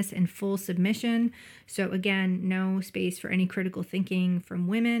quietness and full submission. So again, no space for any critical thinking from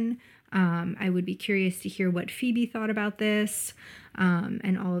women. I would be curious to hear what Phoebe thought about this,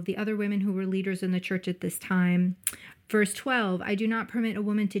 and all of the other women who were leaders in the church at this time. Verse 12, I do not permit a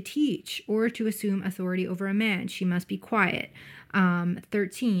woman to teach or to assume authority over a man. She must be quiet.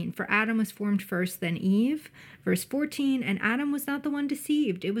 13, for Adam was formed first, then Eve. Verse 14, and Adam was not the one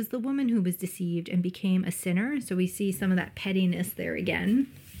deceived. It was the woman who was deceived and became a sinner. So we see some of that pettiness there again.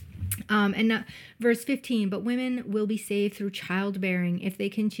 Verse 15, but women will be saved through childbearing if they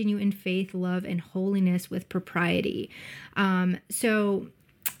continue in faith, love, and holiness with propriety. So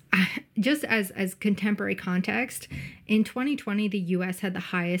just as contemporary context, in 2020, the U.S. had the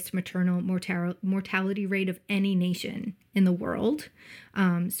highest maternal mortality rate of any nation in the world.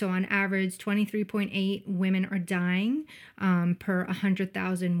 So on average, 23.8 women are dying per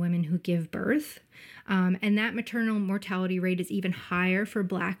 100,000 women who give birth. And that maternal mortality rate is even higher for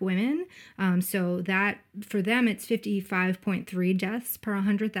Black women. So that for them, it's 55.3 deaths per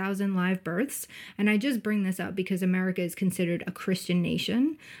 100,000 live births. And I just bring this up because America is considered a Christian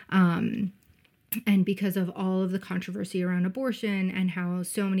nation. And because of all of the controversy around abortion and how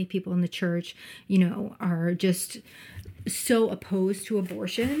so many people in the church, are just so opposed to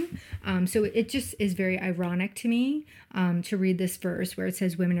abortion. So it just is very ironic to me to read this verse where it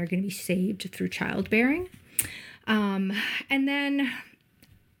says women are going to be saved through childbearing. And then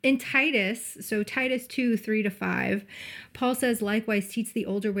in Titus, so Titus 2, 3-5, Paul says, likewise, teach the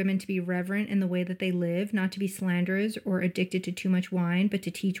older women to be reverent in the way that they live, not to be slanderers or addicted to too much wine, but to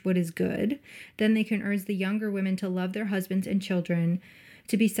teach what is good. Then they can urge the younger women to love their husbands and children,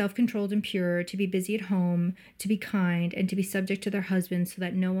 to be self-controlled and pure, to be busy at home, to be kind, and to be subject to their husbands so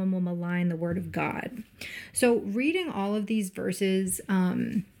that no one will malign the word of God. So reading all of these verses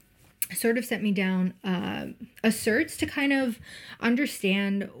sort of sent me down a search to kind of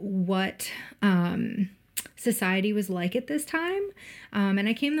understand what society was like at this time. And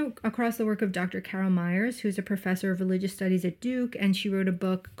I came across the work of Dr. Carol Myers, who's a professor of religious studies at Duke, and she wrote a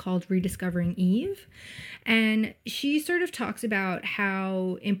book called Rediscovering Eve. And she sort of talks about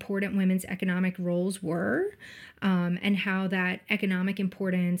how important women's economic roles were, and how that economic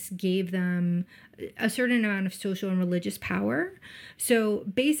importance gave them a certain amount of social and religious power. So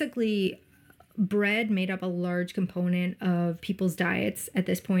basically, bread made up a large component of people's diets at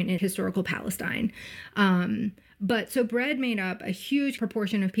this point in historical Palestine. But so bread made up a huge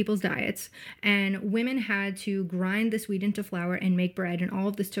proportion of people's diets, and women had to grind this wheat into flour and make bread, and all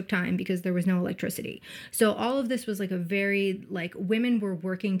of this took time because there was no electricity. So all of this was like a very, women were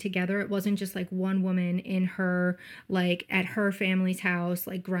working together. It wasn't just like one woman in her, at her family's house,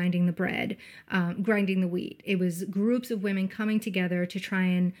 grinding the bread, grinding the wheat. It was groups of women coming together to try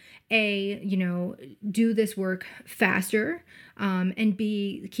and do this work faster, and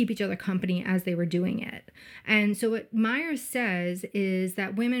B, keep each other company as they were doing it. And so what Myers says is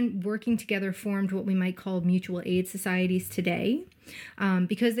that women working together formed what we might call mutual aid societies today.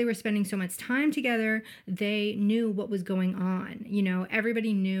 Because they were spending so much time together, they knew what was going on.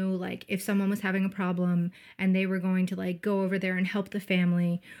 Everybody knew, if someone was having a problem and they were going to, go over there and help the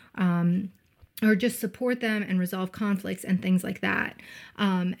family, or just support them and resolve conflicts and things like that.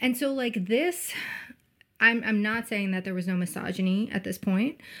 And so, this... I'm not saying that there was no misogyny at this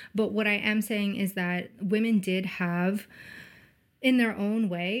point, but what I am saying is that women did have, in their own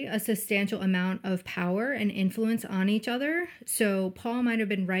way, a substantial amount of power and influence on each other. So Paul might have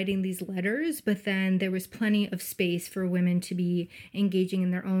been writing these letters, but then there was plenty of space for women to be engaging in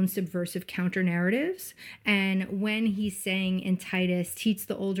their own subversive counter-narratives. And when he's saying in Titus, teach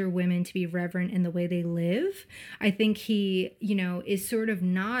the older women to be reverent in the way they live, I think he, is sort of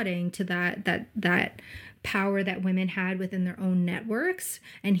nodding to that power that women had within their own networks,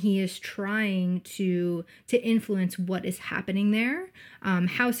 and he is trying to influence what is happening there.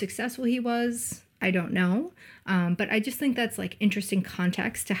 How successful he was, I don't know, but I just think that's interesting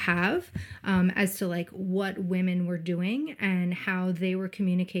context to have as to what women were doing and how they were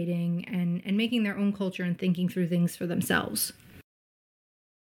communicating and making their own culture and thinking through things for themselves.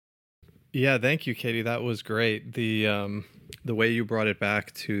 Yeah, thank you, Katie. That was great. The way you brought it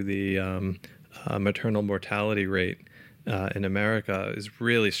back to the maternal mortality rate in America is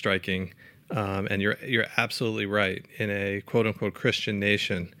really striking, and you're absolutely right. In a quote unquote Christian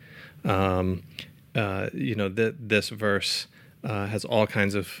nation, this verse has all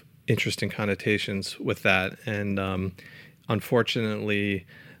kinds of interesting connotations with that, and unfortunately,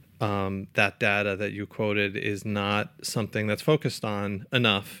 that data that you quoted is not something that's focused on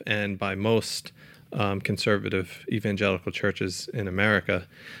enough, and by most conservative evangelical churches in America.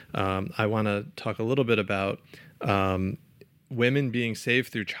 I want to talk a little bit about women being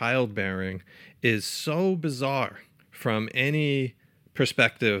saved through childbearing is so bizarre from any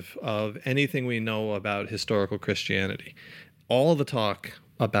perspective of anything we know about historical Christianity. All the talk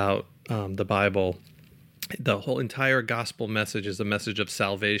about the Bible, the whole entire gospel message is a message of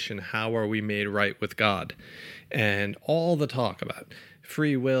salvation. How are we made right with God? And all the talk about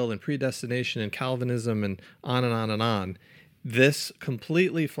free will and predestination and Calvinism and on and on and on. This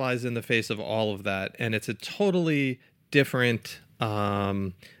completely flies in the face of all of that. And it's a totally different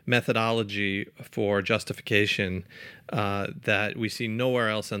methodology for justification that we see nowhere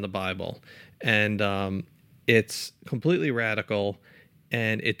else in the Bible. And it's completely radical,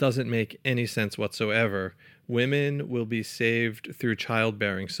 and it doesn't make any sense whatsoever. Women will be saved through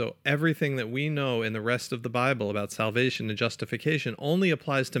childbearing. So everything that we know in the rest of the Bible about salvation and justification only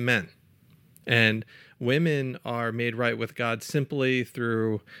applies to men. And women are made right with God simply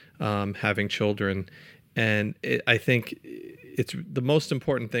through having children. And I think it's the most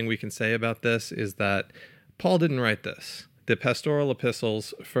important thing we can say about this is that Paul didn't write this. The pastoral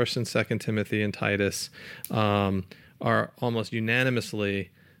epistles, 1st and 2nd Timothy and Titus, are almost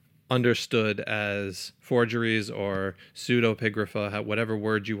unanimously understood as forgeries or pseudepigrapha, whatever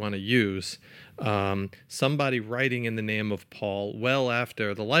word you want to use. Somebody writing in the name of Paul well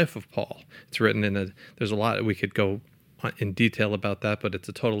after the life of Paul. It's written there's a lot we could go in detail about that, but it's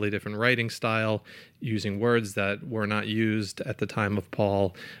a totally different writing style, using words that were not used at the time of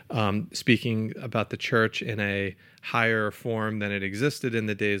Paul, speaking about the church in a higher form than it existed in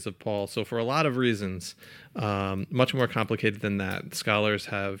the days of Paul. So for a lot of reasons, much more complicated than that, scholars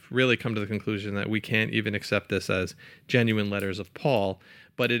have really come to the conclusion that we can't even accept this as genuine letters of Paul,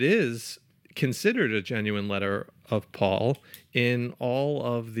 but it is considered a genuine letter of Paul in all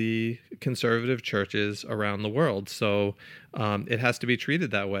of the conservative churches around the world. So it has to be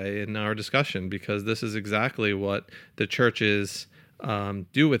treated that way in our discussion, because this is exactly what the churches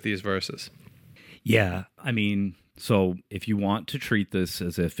do with these verses. Yeah, I mean, so if you want to treat this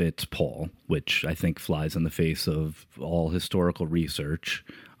as if it's Paul, which I think flies in the face of all historical research,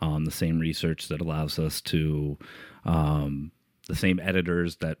 the same research that allows us to the same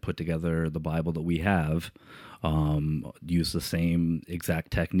editors that put together the Bible that we have use the same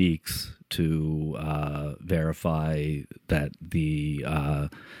exact techniques to verify that the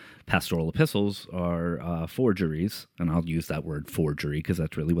pastoral epistles are forgeries, and I'll use that word forgery because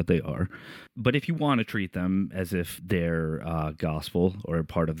that's really what they are. But if you want to treat them as if they're gospel or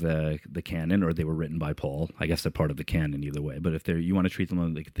part of the canon, or they were written by Paul, I guess they're part of the canon either way, but if you want to treat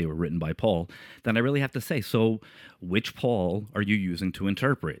them like they were written by Paul, then I really have to say, so which Paul are you using to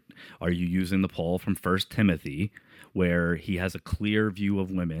interpret? Are you using the Paul from 1 Timothy, where he has a clear view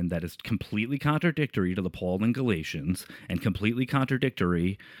of women that is completely contradictory to the Paul in Galatians and completely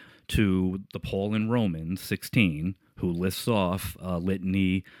contradictory to the Paul in Romans 16, who lists off a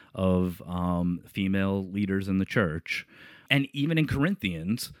litany of female leaders in the church? And even in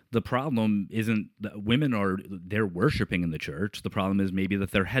Corinthians, the problem isn't that women they're worshiping in the church. The problem is maybe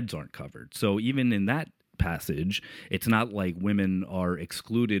that their heads aren't covered. So even in that passage, it's not like women are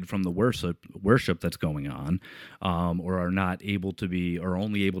excluded from the worship that's going on, or are not able to be, or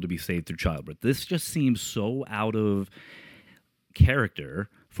only able to be saved through childbirth. This just seems so out of character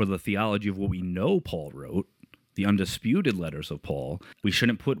for the theology of what we know Paul wrote, the undisputed letters of Paul. We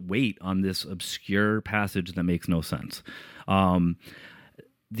shouldn't put weight on this obscure passage that makes no sense.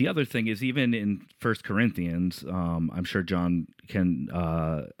 The other thing is, even in 1 Corinthians, I'm sure John can,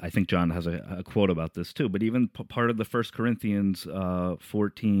 I think John has a quote about this too, but even part of the 1 Corinthians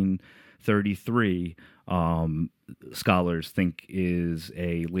 14:33, scholars think is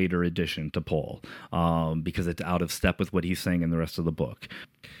a later addition to Paul, because it's out of step with what he's saying in the rest of the book.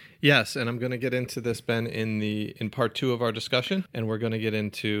 Yes, and I'm going to get into this, Ben, in part 2 of our discussion, and we're going to get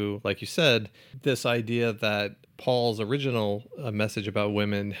into, like you said, this idea that Paul's original message about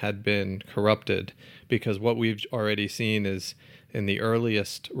women had been corrupted, because what we've already seen is in the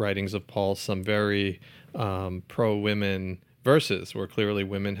earliest writings of Paul some very pro-women verses where clearly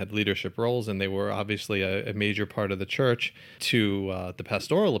women had leadership roles, and they were obviously a major part of the church, to the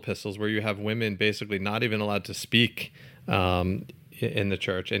pastoral epistles where you have women basically not even allowed to speak in the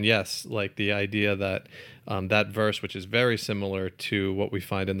church. And yes, like the idea that that verse, which is very similar to what we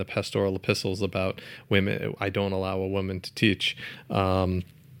find in the pastoral epistles about women, I don't allow a woman to teach.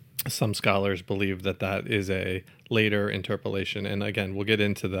 Some scholars believe that that is a later interpolation. And again, we'll get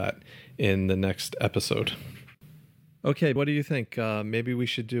into that in the next episode. Okay, what do you think? Maybe we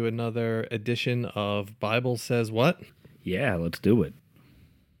should do another edition of Bible Says What? Yeah, let's do it.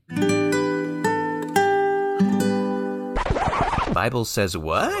 Bible Says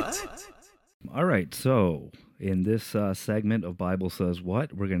What? All right, so in this segment of Bible Says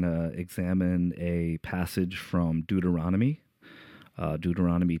What, we're going to examine a passage from Deuteronomy,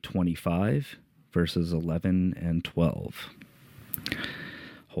 Deuteronomy 25, verses 11 and 12.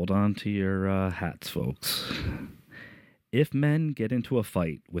 Hold on to your hats, folks. If men get into a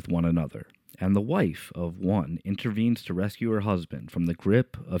fight with one another, and the wife of one intervenes to rescue her husband from the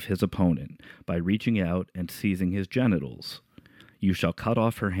grip of his opponent by reaching out and seizing his genitals, you shall cut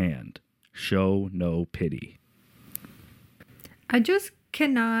off her hand. Show no pity. I just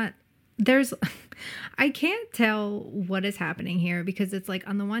cannot. I can't tell what is happening here, because it's like,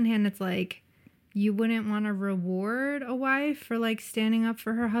 on the one hand, it's like, you wouldn't want to reward a wife for like standing up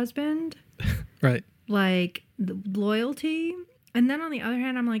for her husband. Right. Like the loyalty. And then on the other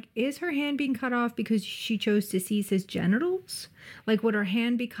hand, I'm like, is her hand being cut off because she chose to seize his genitals? Like, would her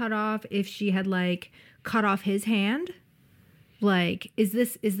hand be cut off if she had like cut off his hand? Like, is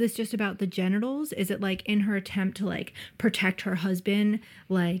this just about the genitals? Is it like in her attempt to like protect her husband?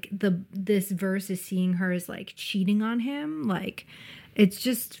 Like this verse is seeing her as like cheating on him. Like, it's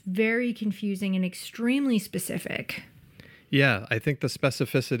just very confusing and extremely specific. Yeah, I think the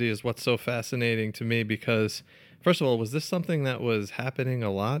specificity is what's so fascinating to me, because first of all, was this something that was happening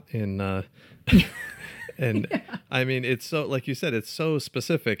a lot in and yeah. I mean, it's so, like you said, it's so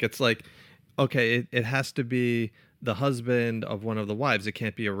specific. It's like, okay, it has to be the husband of one of the wives. It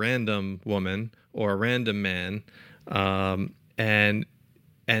can't be a random woman or a random man. And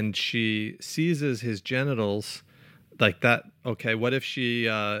she seizes his genitals like that. Okay, what if she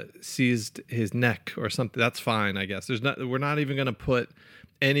seized his neck or something? That's fine, I guess. We're not even going to put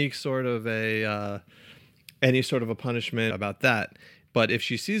any sort of a punishment about that. But if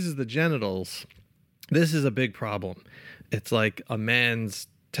she seizes the genitals, this is a big problem. It's like a man's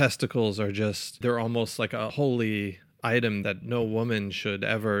testicles they're almost like a holy item that no woman should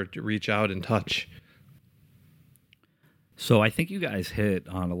ever reach out and touch. So I think you guys hit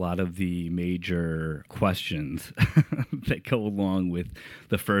on a lot of the major questions that go along with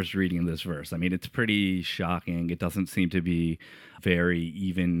the first reading of this verse. I mean, it's pretty shocking. It doesn't seem to be very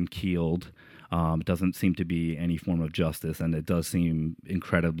even-keeled. It doesn't seem to be any form of justice, and it does seem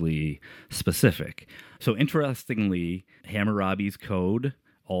incredibly specific. So interestingly, Hammurabi's code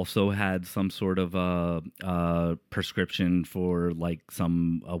also had some sort of a prescription for like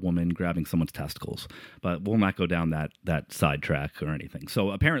a woman grabbing someone's testicles, but we'll not go down that sidetrack or anything.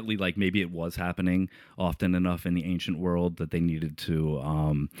 So apparently, like, maybe it was happening often enough in the ancient world that they needed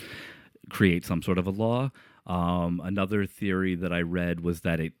to create some sort of a law. Another theory that I read was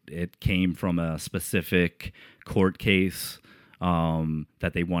that it came from a specific court case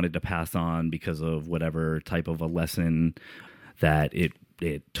that they wanted to pass on because of whatever type of a lesson that it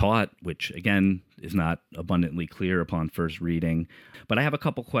taught, which again is not abundantly clear upon first reading. But I have a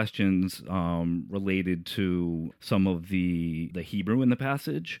couple questions related to some of the Hebrew in the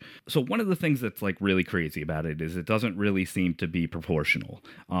passage. So one of the things that's like really crazy about it is it doesn't really seem to be proportional.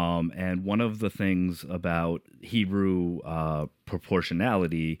 And one of the things about Hebrew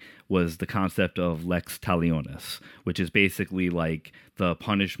proportionality was the concept of lex talionis, which is basically like the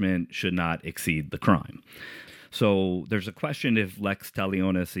punishment should not exceed the crime. So there's a question if lex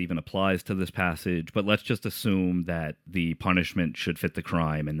talionis even applies to this passage, but let's just assume that the punishment should fit the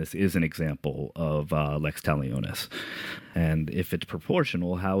crime, and this is an example of lex talionis. And if it's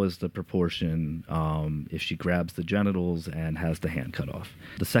proportional, how is the proportion if she grabs the genitals and has the hand cut off?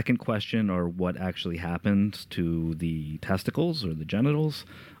 The second question are what actually happens to the testicles or the genitals?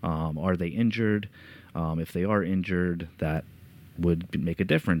 Are they injured? If they are injured, that would make a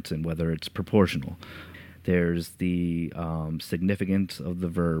difference in whether it's proportional. There's the significance of the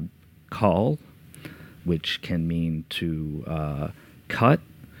verb kal, which can mean to cut,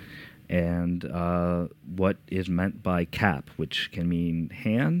 and what is meant by kap, which can mean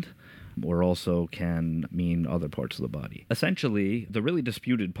hand, or also can mean other parts of the body. Essentially, the really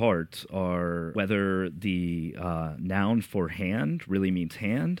disputed parts are whether the noun for hand really means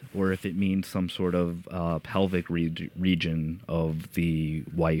hand, or if it means some sort of pelvic region of the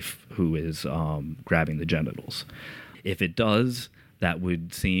wife who is grabbing the genitals. If it does, that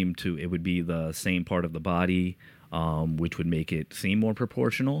would seem to, it would be the same part of the body, which would make it seem more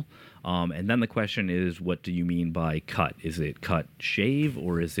proportional. And then the question is, what do you mean by cut? Is it cut shave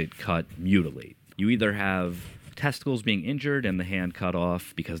or is it cut mutilate? You either have testicles being injured and the hand cut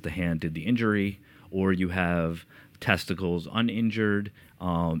off because the hand did the injury, or you have testicles uninjured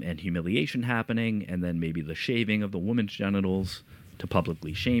and humiliation happening, and then maybe the shaving of the woman's genitals to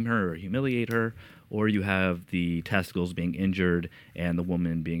publicly shame her or humiliate her, or you have the testicles being injured and the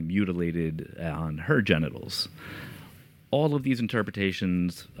woman being mutilated on her genitals. All of these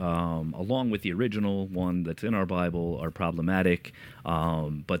interpretations, along with the original one that's in our Bible, are problematic,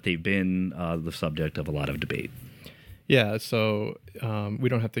 but they've been the subject of a lot of debate. Yeah, so we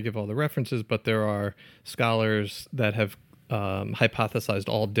don't have to give all the references, but there are scholars that have hypothesized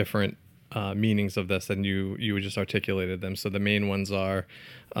all different meanings of this, and you just articulated them. So the main ones are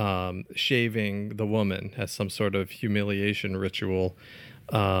shaving the woman as some sort of humiliation ritual,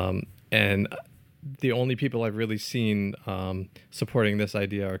 and the only people I've really seen supporting this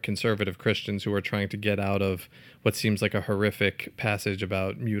idea are conservative Christians who are trying to get out of what seems like a horrific passage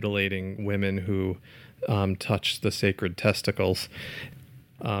about mutilating women who touch the sacred testicles.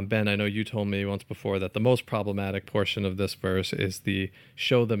 Ben, I know you told me once before that the most problematic portion of this verse is the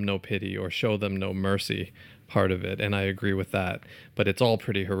show them no pity or show them no mercy part of it, and I agree with that. But it's all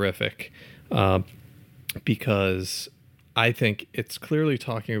pretty horrific because I think it's clearly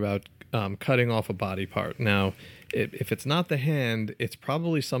talking about cutting off a body part. Now, if it's not the hand, it's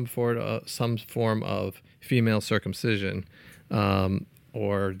probably some form of female circumcision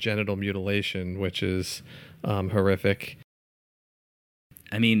or genital mutilation, which is horrific.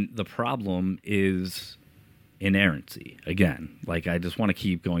 I mean, the problem is inerrancy. Again, like, I just want to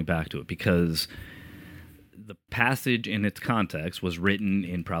keep going back to it because the passage in its context was written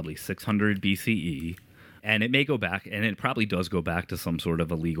in probably 600 BCE, and it may go back, and it probably does go back to some sort of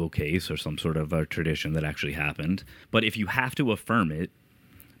a legal case or some sort of a tradition that actually happened. But if you have to affirm it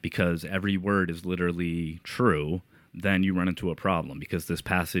because every word is literally true, then you run into a problem because this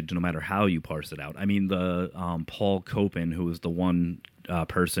passage, no matter how you parse it out, I mean, the Paul Copan, who was the one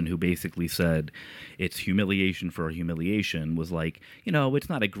person who basically said it's humiliation for humiliation, was like, it's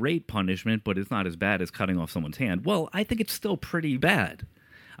not a great punishment, but it's not as bad as cutting off someone's hand. Well, I think it's still pretty bad.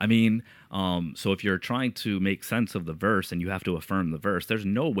 I mean, so if you're trying to make sense of the verse and you have to affirm the verse, there's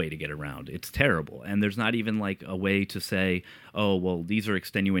no way to get around. It's terrible. And there's not even like a way to say, oh, well, these are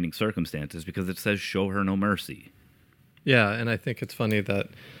extenuating circumstances because it says show her no mercy. Yeah, and I think it's funny that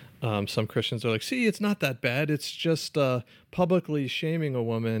some Christians are like, see, it's not that bad. It's just publicly shaming a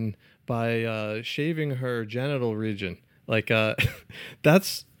woman by shaving her genital region. Like,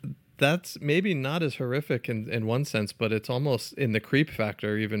 that's maybe not as horrific in one sense, but it's almost in the creep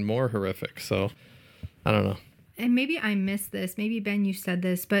factor even more horrific. So, I don't know. And maybe I missed this. Maybe, Ben, you said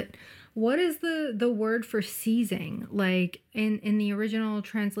this, but what is the word for seizing? Like, in the original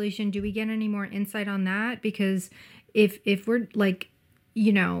translation, do we get any more insight on that? Because if we're like,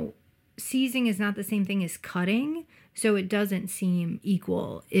 seizing is not the same thing as cutting, so it doesn't seem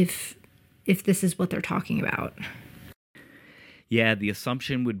equal if this is what they're talking about. Yeah, the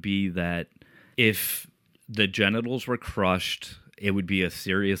assumption would be that if the genitals were crushed, it would be a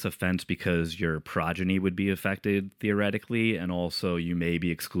serious offense because your progeny would be affected theoretically, and also you may be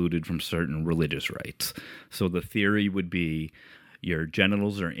excluded from certain religious rites. So the theory would be your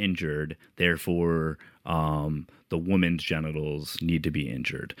genitals are injured, therefore the woman's genitals need to be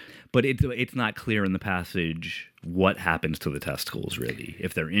injured. But it's not clear in the passage what happens to the testicles, really.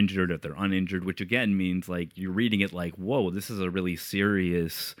 If they're injured, if they're uninjured, which again means like you're reading it like, whoa, this is a really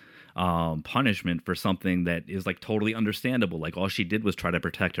serious punishment for something that is like totally understandable. Like all she did was try to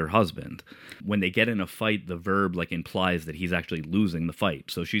protect her husband. When they get in a fight, the verb like implies that he's actually losing the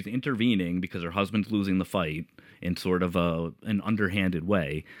fight. So she's intervening because her husband's losing the fight in sort of an underhanded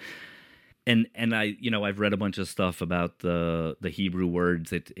way. And I, I've read a bunch of stuff about the Hebrew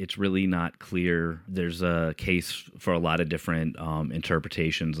words. It's really not clear. There's a case for a lot of different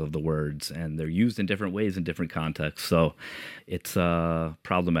interpretations of the words, and they're used in different ways in different contexts. So it's a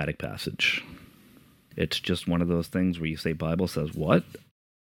problematic passage. It's just one of those things where you say Bible says what?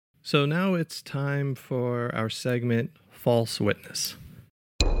 So now it's time for our segment, False Witness.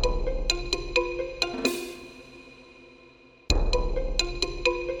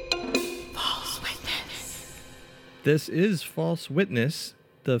 This is False Witness,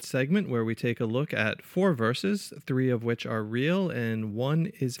 the segment where we take a look at 4 verses, 3 of which are real and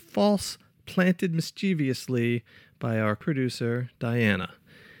 1 is false, planted mischievously by our producer, Diana.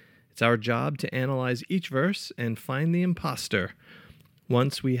 It's our job to analyze each verse and find the imposter.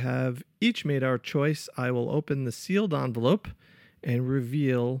 Once we have each made our choice, I will open the sealed envelope and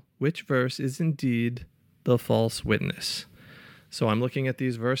reveal which verse is indeed the false witness. So I'm looking at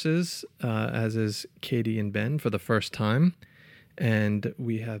these verses, as is Katie and Ben, for the first time, and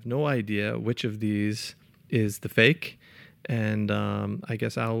we have no idea which of these is the fake. And I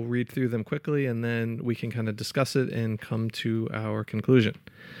guess I'll read through them quickly, and then we can kind of discuss it and come to our conclusion.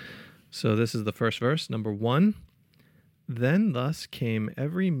 So this is the first verse, number 1. Then thus came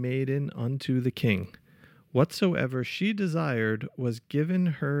every maiden unto the king. Whatsoever she desired was given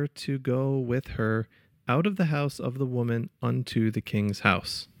her to go with her out of the house of the woman unto the king's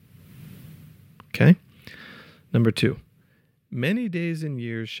house. Okay. Number 2. Many days and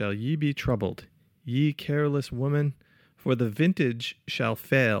years shall ye be troubled, ye careless woman, For the vintage shall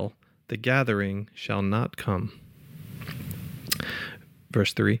fail, the gathering shall not come.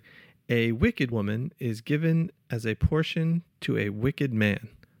 Verse 3, a wicked woman is given as a portion to a wicked man,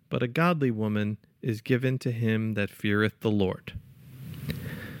 but a godly woman is given to him that feareth the Lord.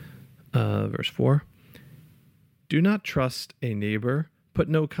 Verse 4, do not trust a neighbor, put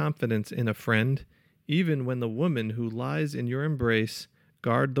no confidence in a friend, even when the woman who lies in your embrace,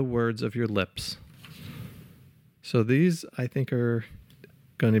 guard the words of your lips. So these, I think, are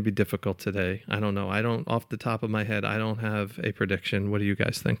going to be difficult today. I don't know. Off the top of my head, I don't have a prediction. What do you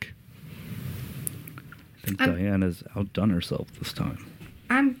guys think? I think Diana's outdone herself this time.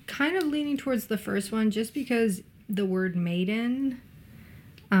 I'm kind of leaning towards the first one just because the word maiden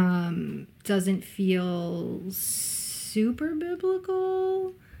doesn't feel super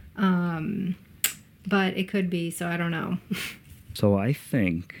biblical. But it could be, so I don't know. So I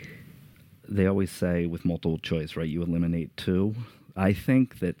think they always say with multiple choice, right? You eliminate 2. I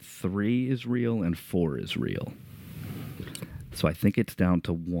think that 3 is real and 4 is real. So I think it's down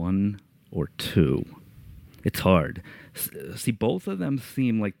to 1 or 2. It's hard. See, both of them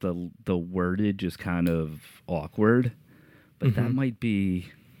seem like the wordage is kind of awkward, but that might be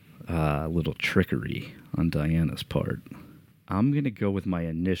a little trickery on Diana's part. I'm going to go with my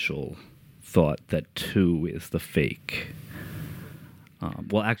initial thought that 2 is the fake.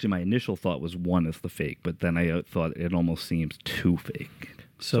 Well, actually, my initial thought was 1 is the fake, but then I thought it almost seems too fake.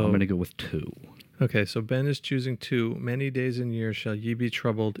 So I'm going to go with 2. Okay, so Ben is choosing 2. Many days and years shall ye be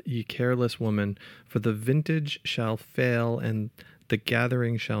troubled, ye careless woman, for the vintage shall fail, and the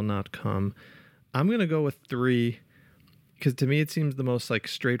gathering shall not come. I'm going to go with 3, because to me it seems the most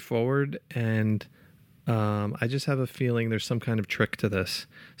straightforward, and I just have a feeling there's some kind of trick to this.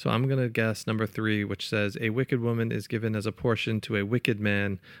 So I'm going to guess number 3, which says, a wicked woman is given as a portion to a wicked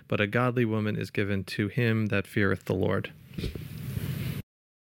man, but a godly woman is given to him that feareth the Lord.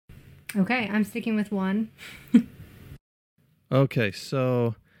 Okay, I'm sticking with 1. Okay,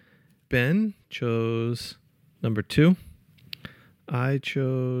 so Ben chose number 2. I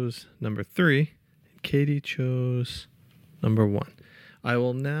chose number 3. And Katie chose number 1. I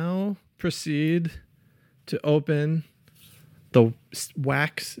will now proceed to open the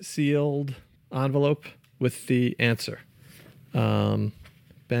wax sealed envelope with the answer. Ben,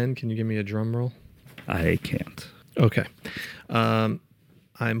 can you give me a drum roll? I can't. Okay.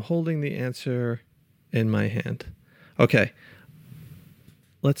 I'm holding the answer in my hand. Okay.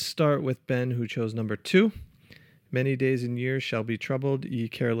 Let's start with Ben, who chose number 2. Many days and years shall be troubled, ye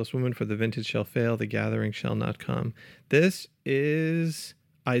careless woman, for the vintage shall fail, the gathering shall not come. This is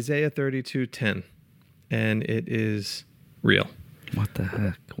Isaiah 32:10. And it is real. What the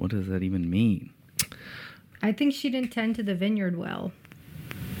heck? What does that even mean? I think she didn't tend to the vineyard well.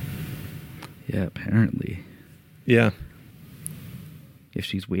 Yeah, apparently. Yeah. If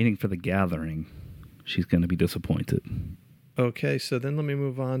she's waiting for the gathering, she's going to be disappointed. Okay, so then let me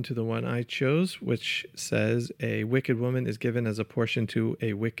move on to the one I chose, which says, a wicked woman is given as a portion to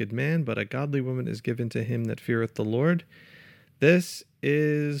a wicked man, but a godly woman is given to him that feareth the Lord. This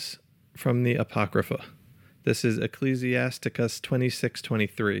is from the Apocrypha. This is Ecclesiasticus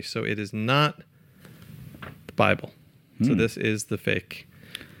 26:23. So it is not the Bible. So this is the fake.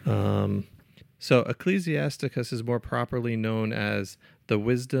 So Ecclesiasticus is more properly known as the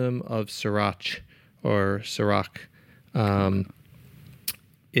Wisdom of Sirach, or Sirach. It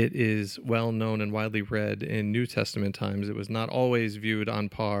is well known and widely read in New Testament times. It was not always viewed on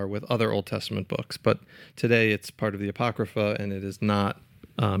par with other Old Testament books, but today it's part of the Apocrypha and it is not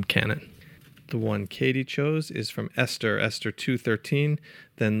canon. The one Katie chose is from Esther 2:13.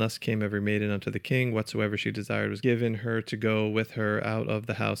 Then thus came every maiden unto the king, whatsoever she desired was given her to go with her out of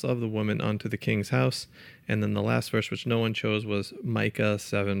the house of the woman unto the king's house. And then the last verse, which no one chose, was Micah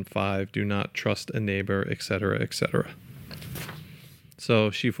 7:5. Do not trust a neighbor, etc., etc. So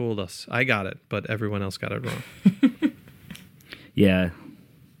she fooled us. I got it, but everyone else got it wrong. Yeah,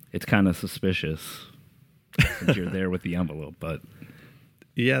 it's kind of suspicious since you're there with the envelope, but...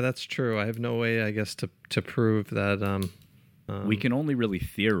 Yeah, that's true. I have no way, I guess, to prove that. We can only really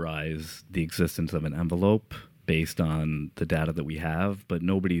theorize the existence of an envelope based on the data that we have, but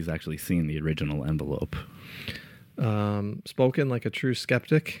nobody's actually seen the original envelope. Spoken like a true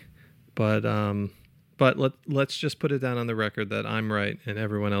skeptic, but let's just put it down on the record that I'm right and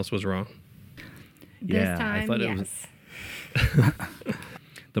everyone else was wrong. This time, I thought yes. it was...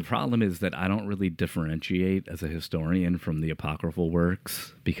 The problem is that I don't really differentiate as a historian from the apocryphal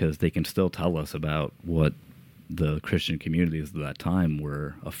works because they can still tell us about what the Christian communities of that time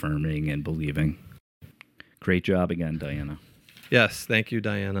were affirming and believing. Great job again, Diana. Yes, thank you,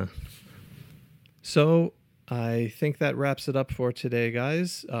 Diana. So I think that wraps it up for today,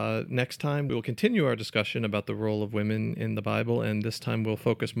 guys. Next time, we will continue our discussion about the role of women in the Bible, and this time we'll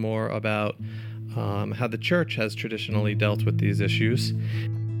focus more about how the church has traditionally dealt with these issues.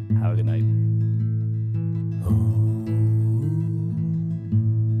 Have a good night.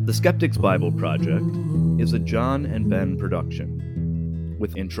 The Skeptics Bible Project is a John and Ben production,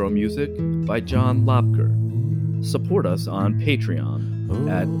 with intro music by John Lobker. Support us on Patreon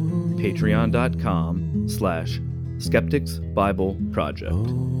at patreon.com/Skeptics Bible Project,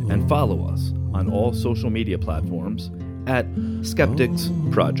 and follow us on all social media platforms at Skeptics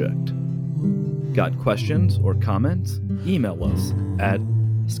Project. Got questions or comments? Email us at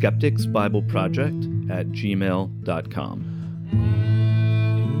skepticsbibleproject@gmail.com.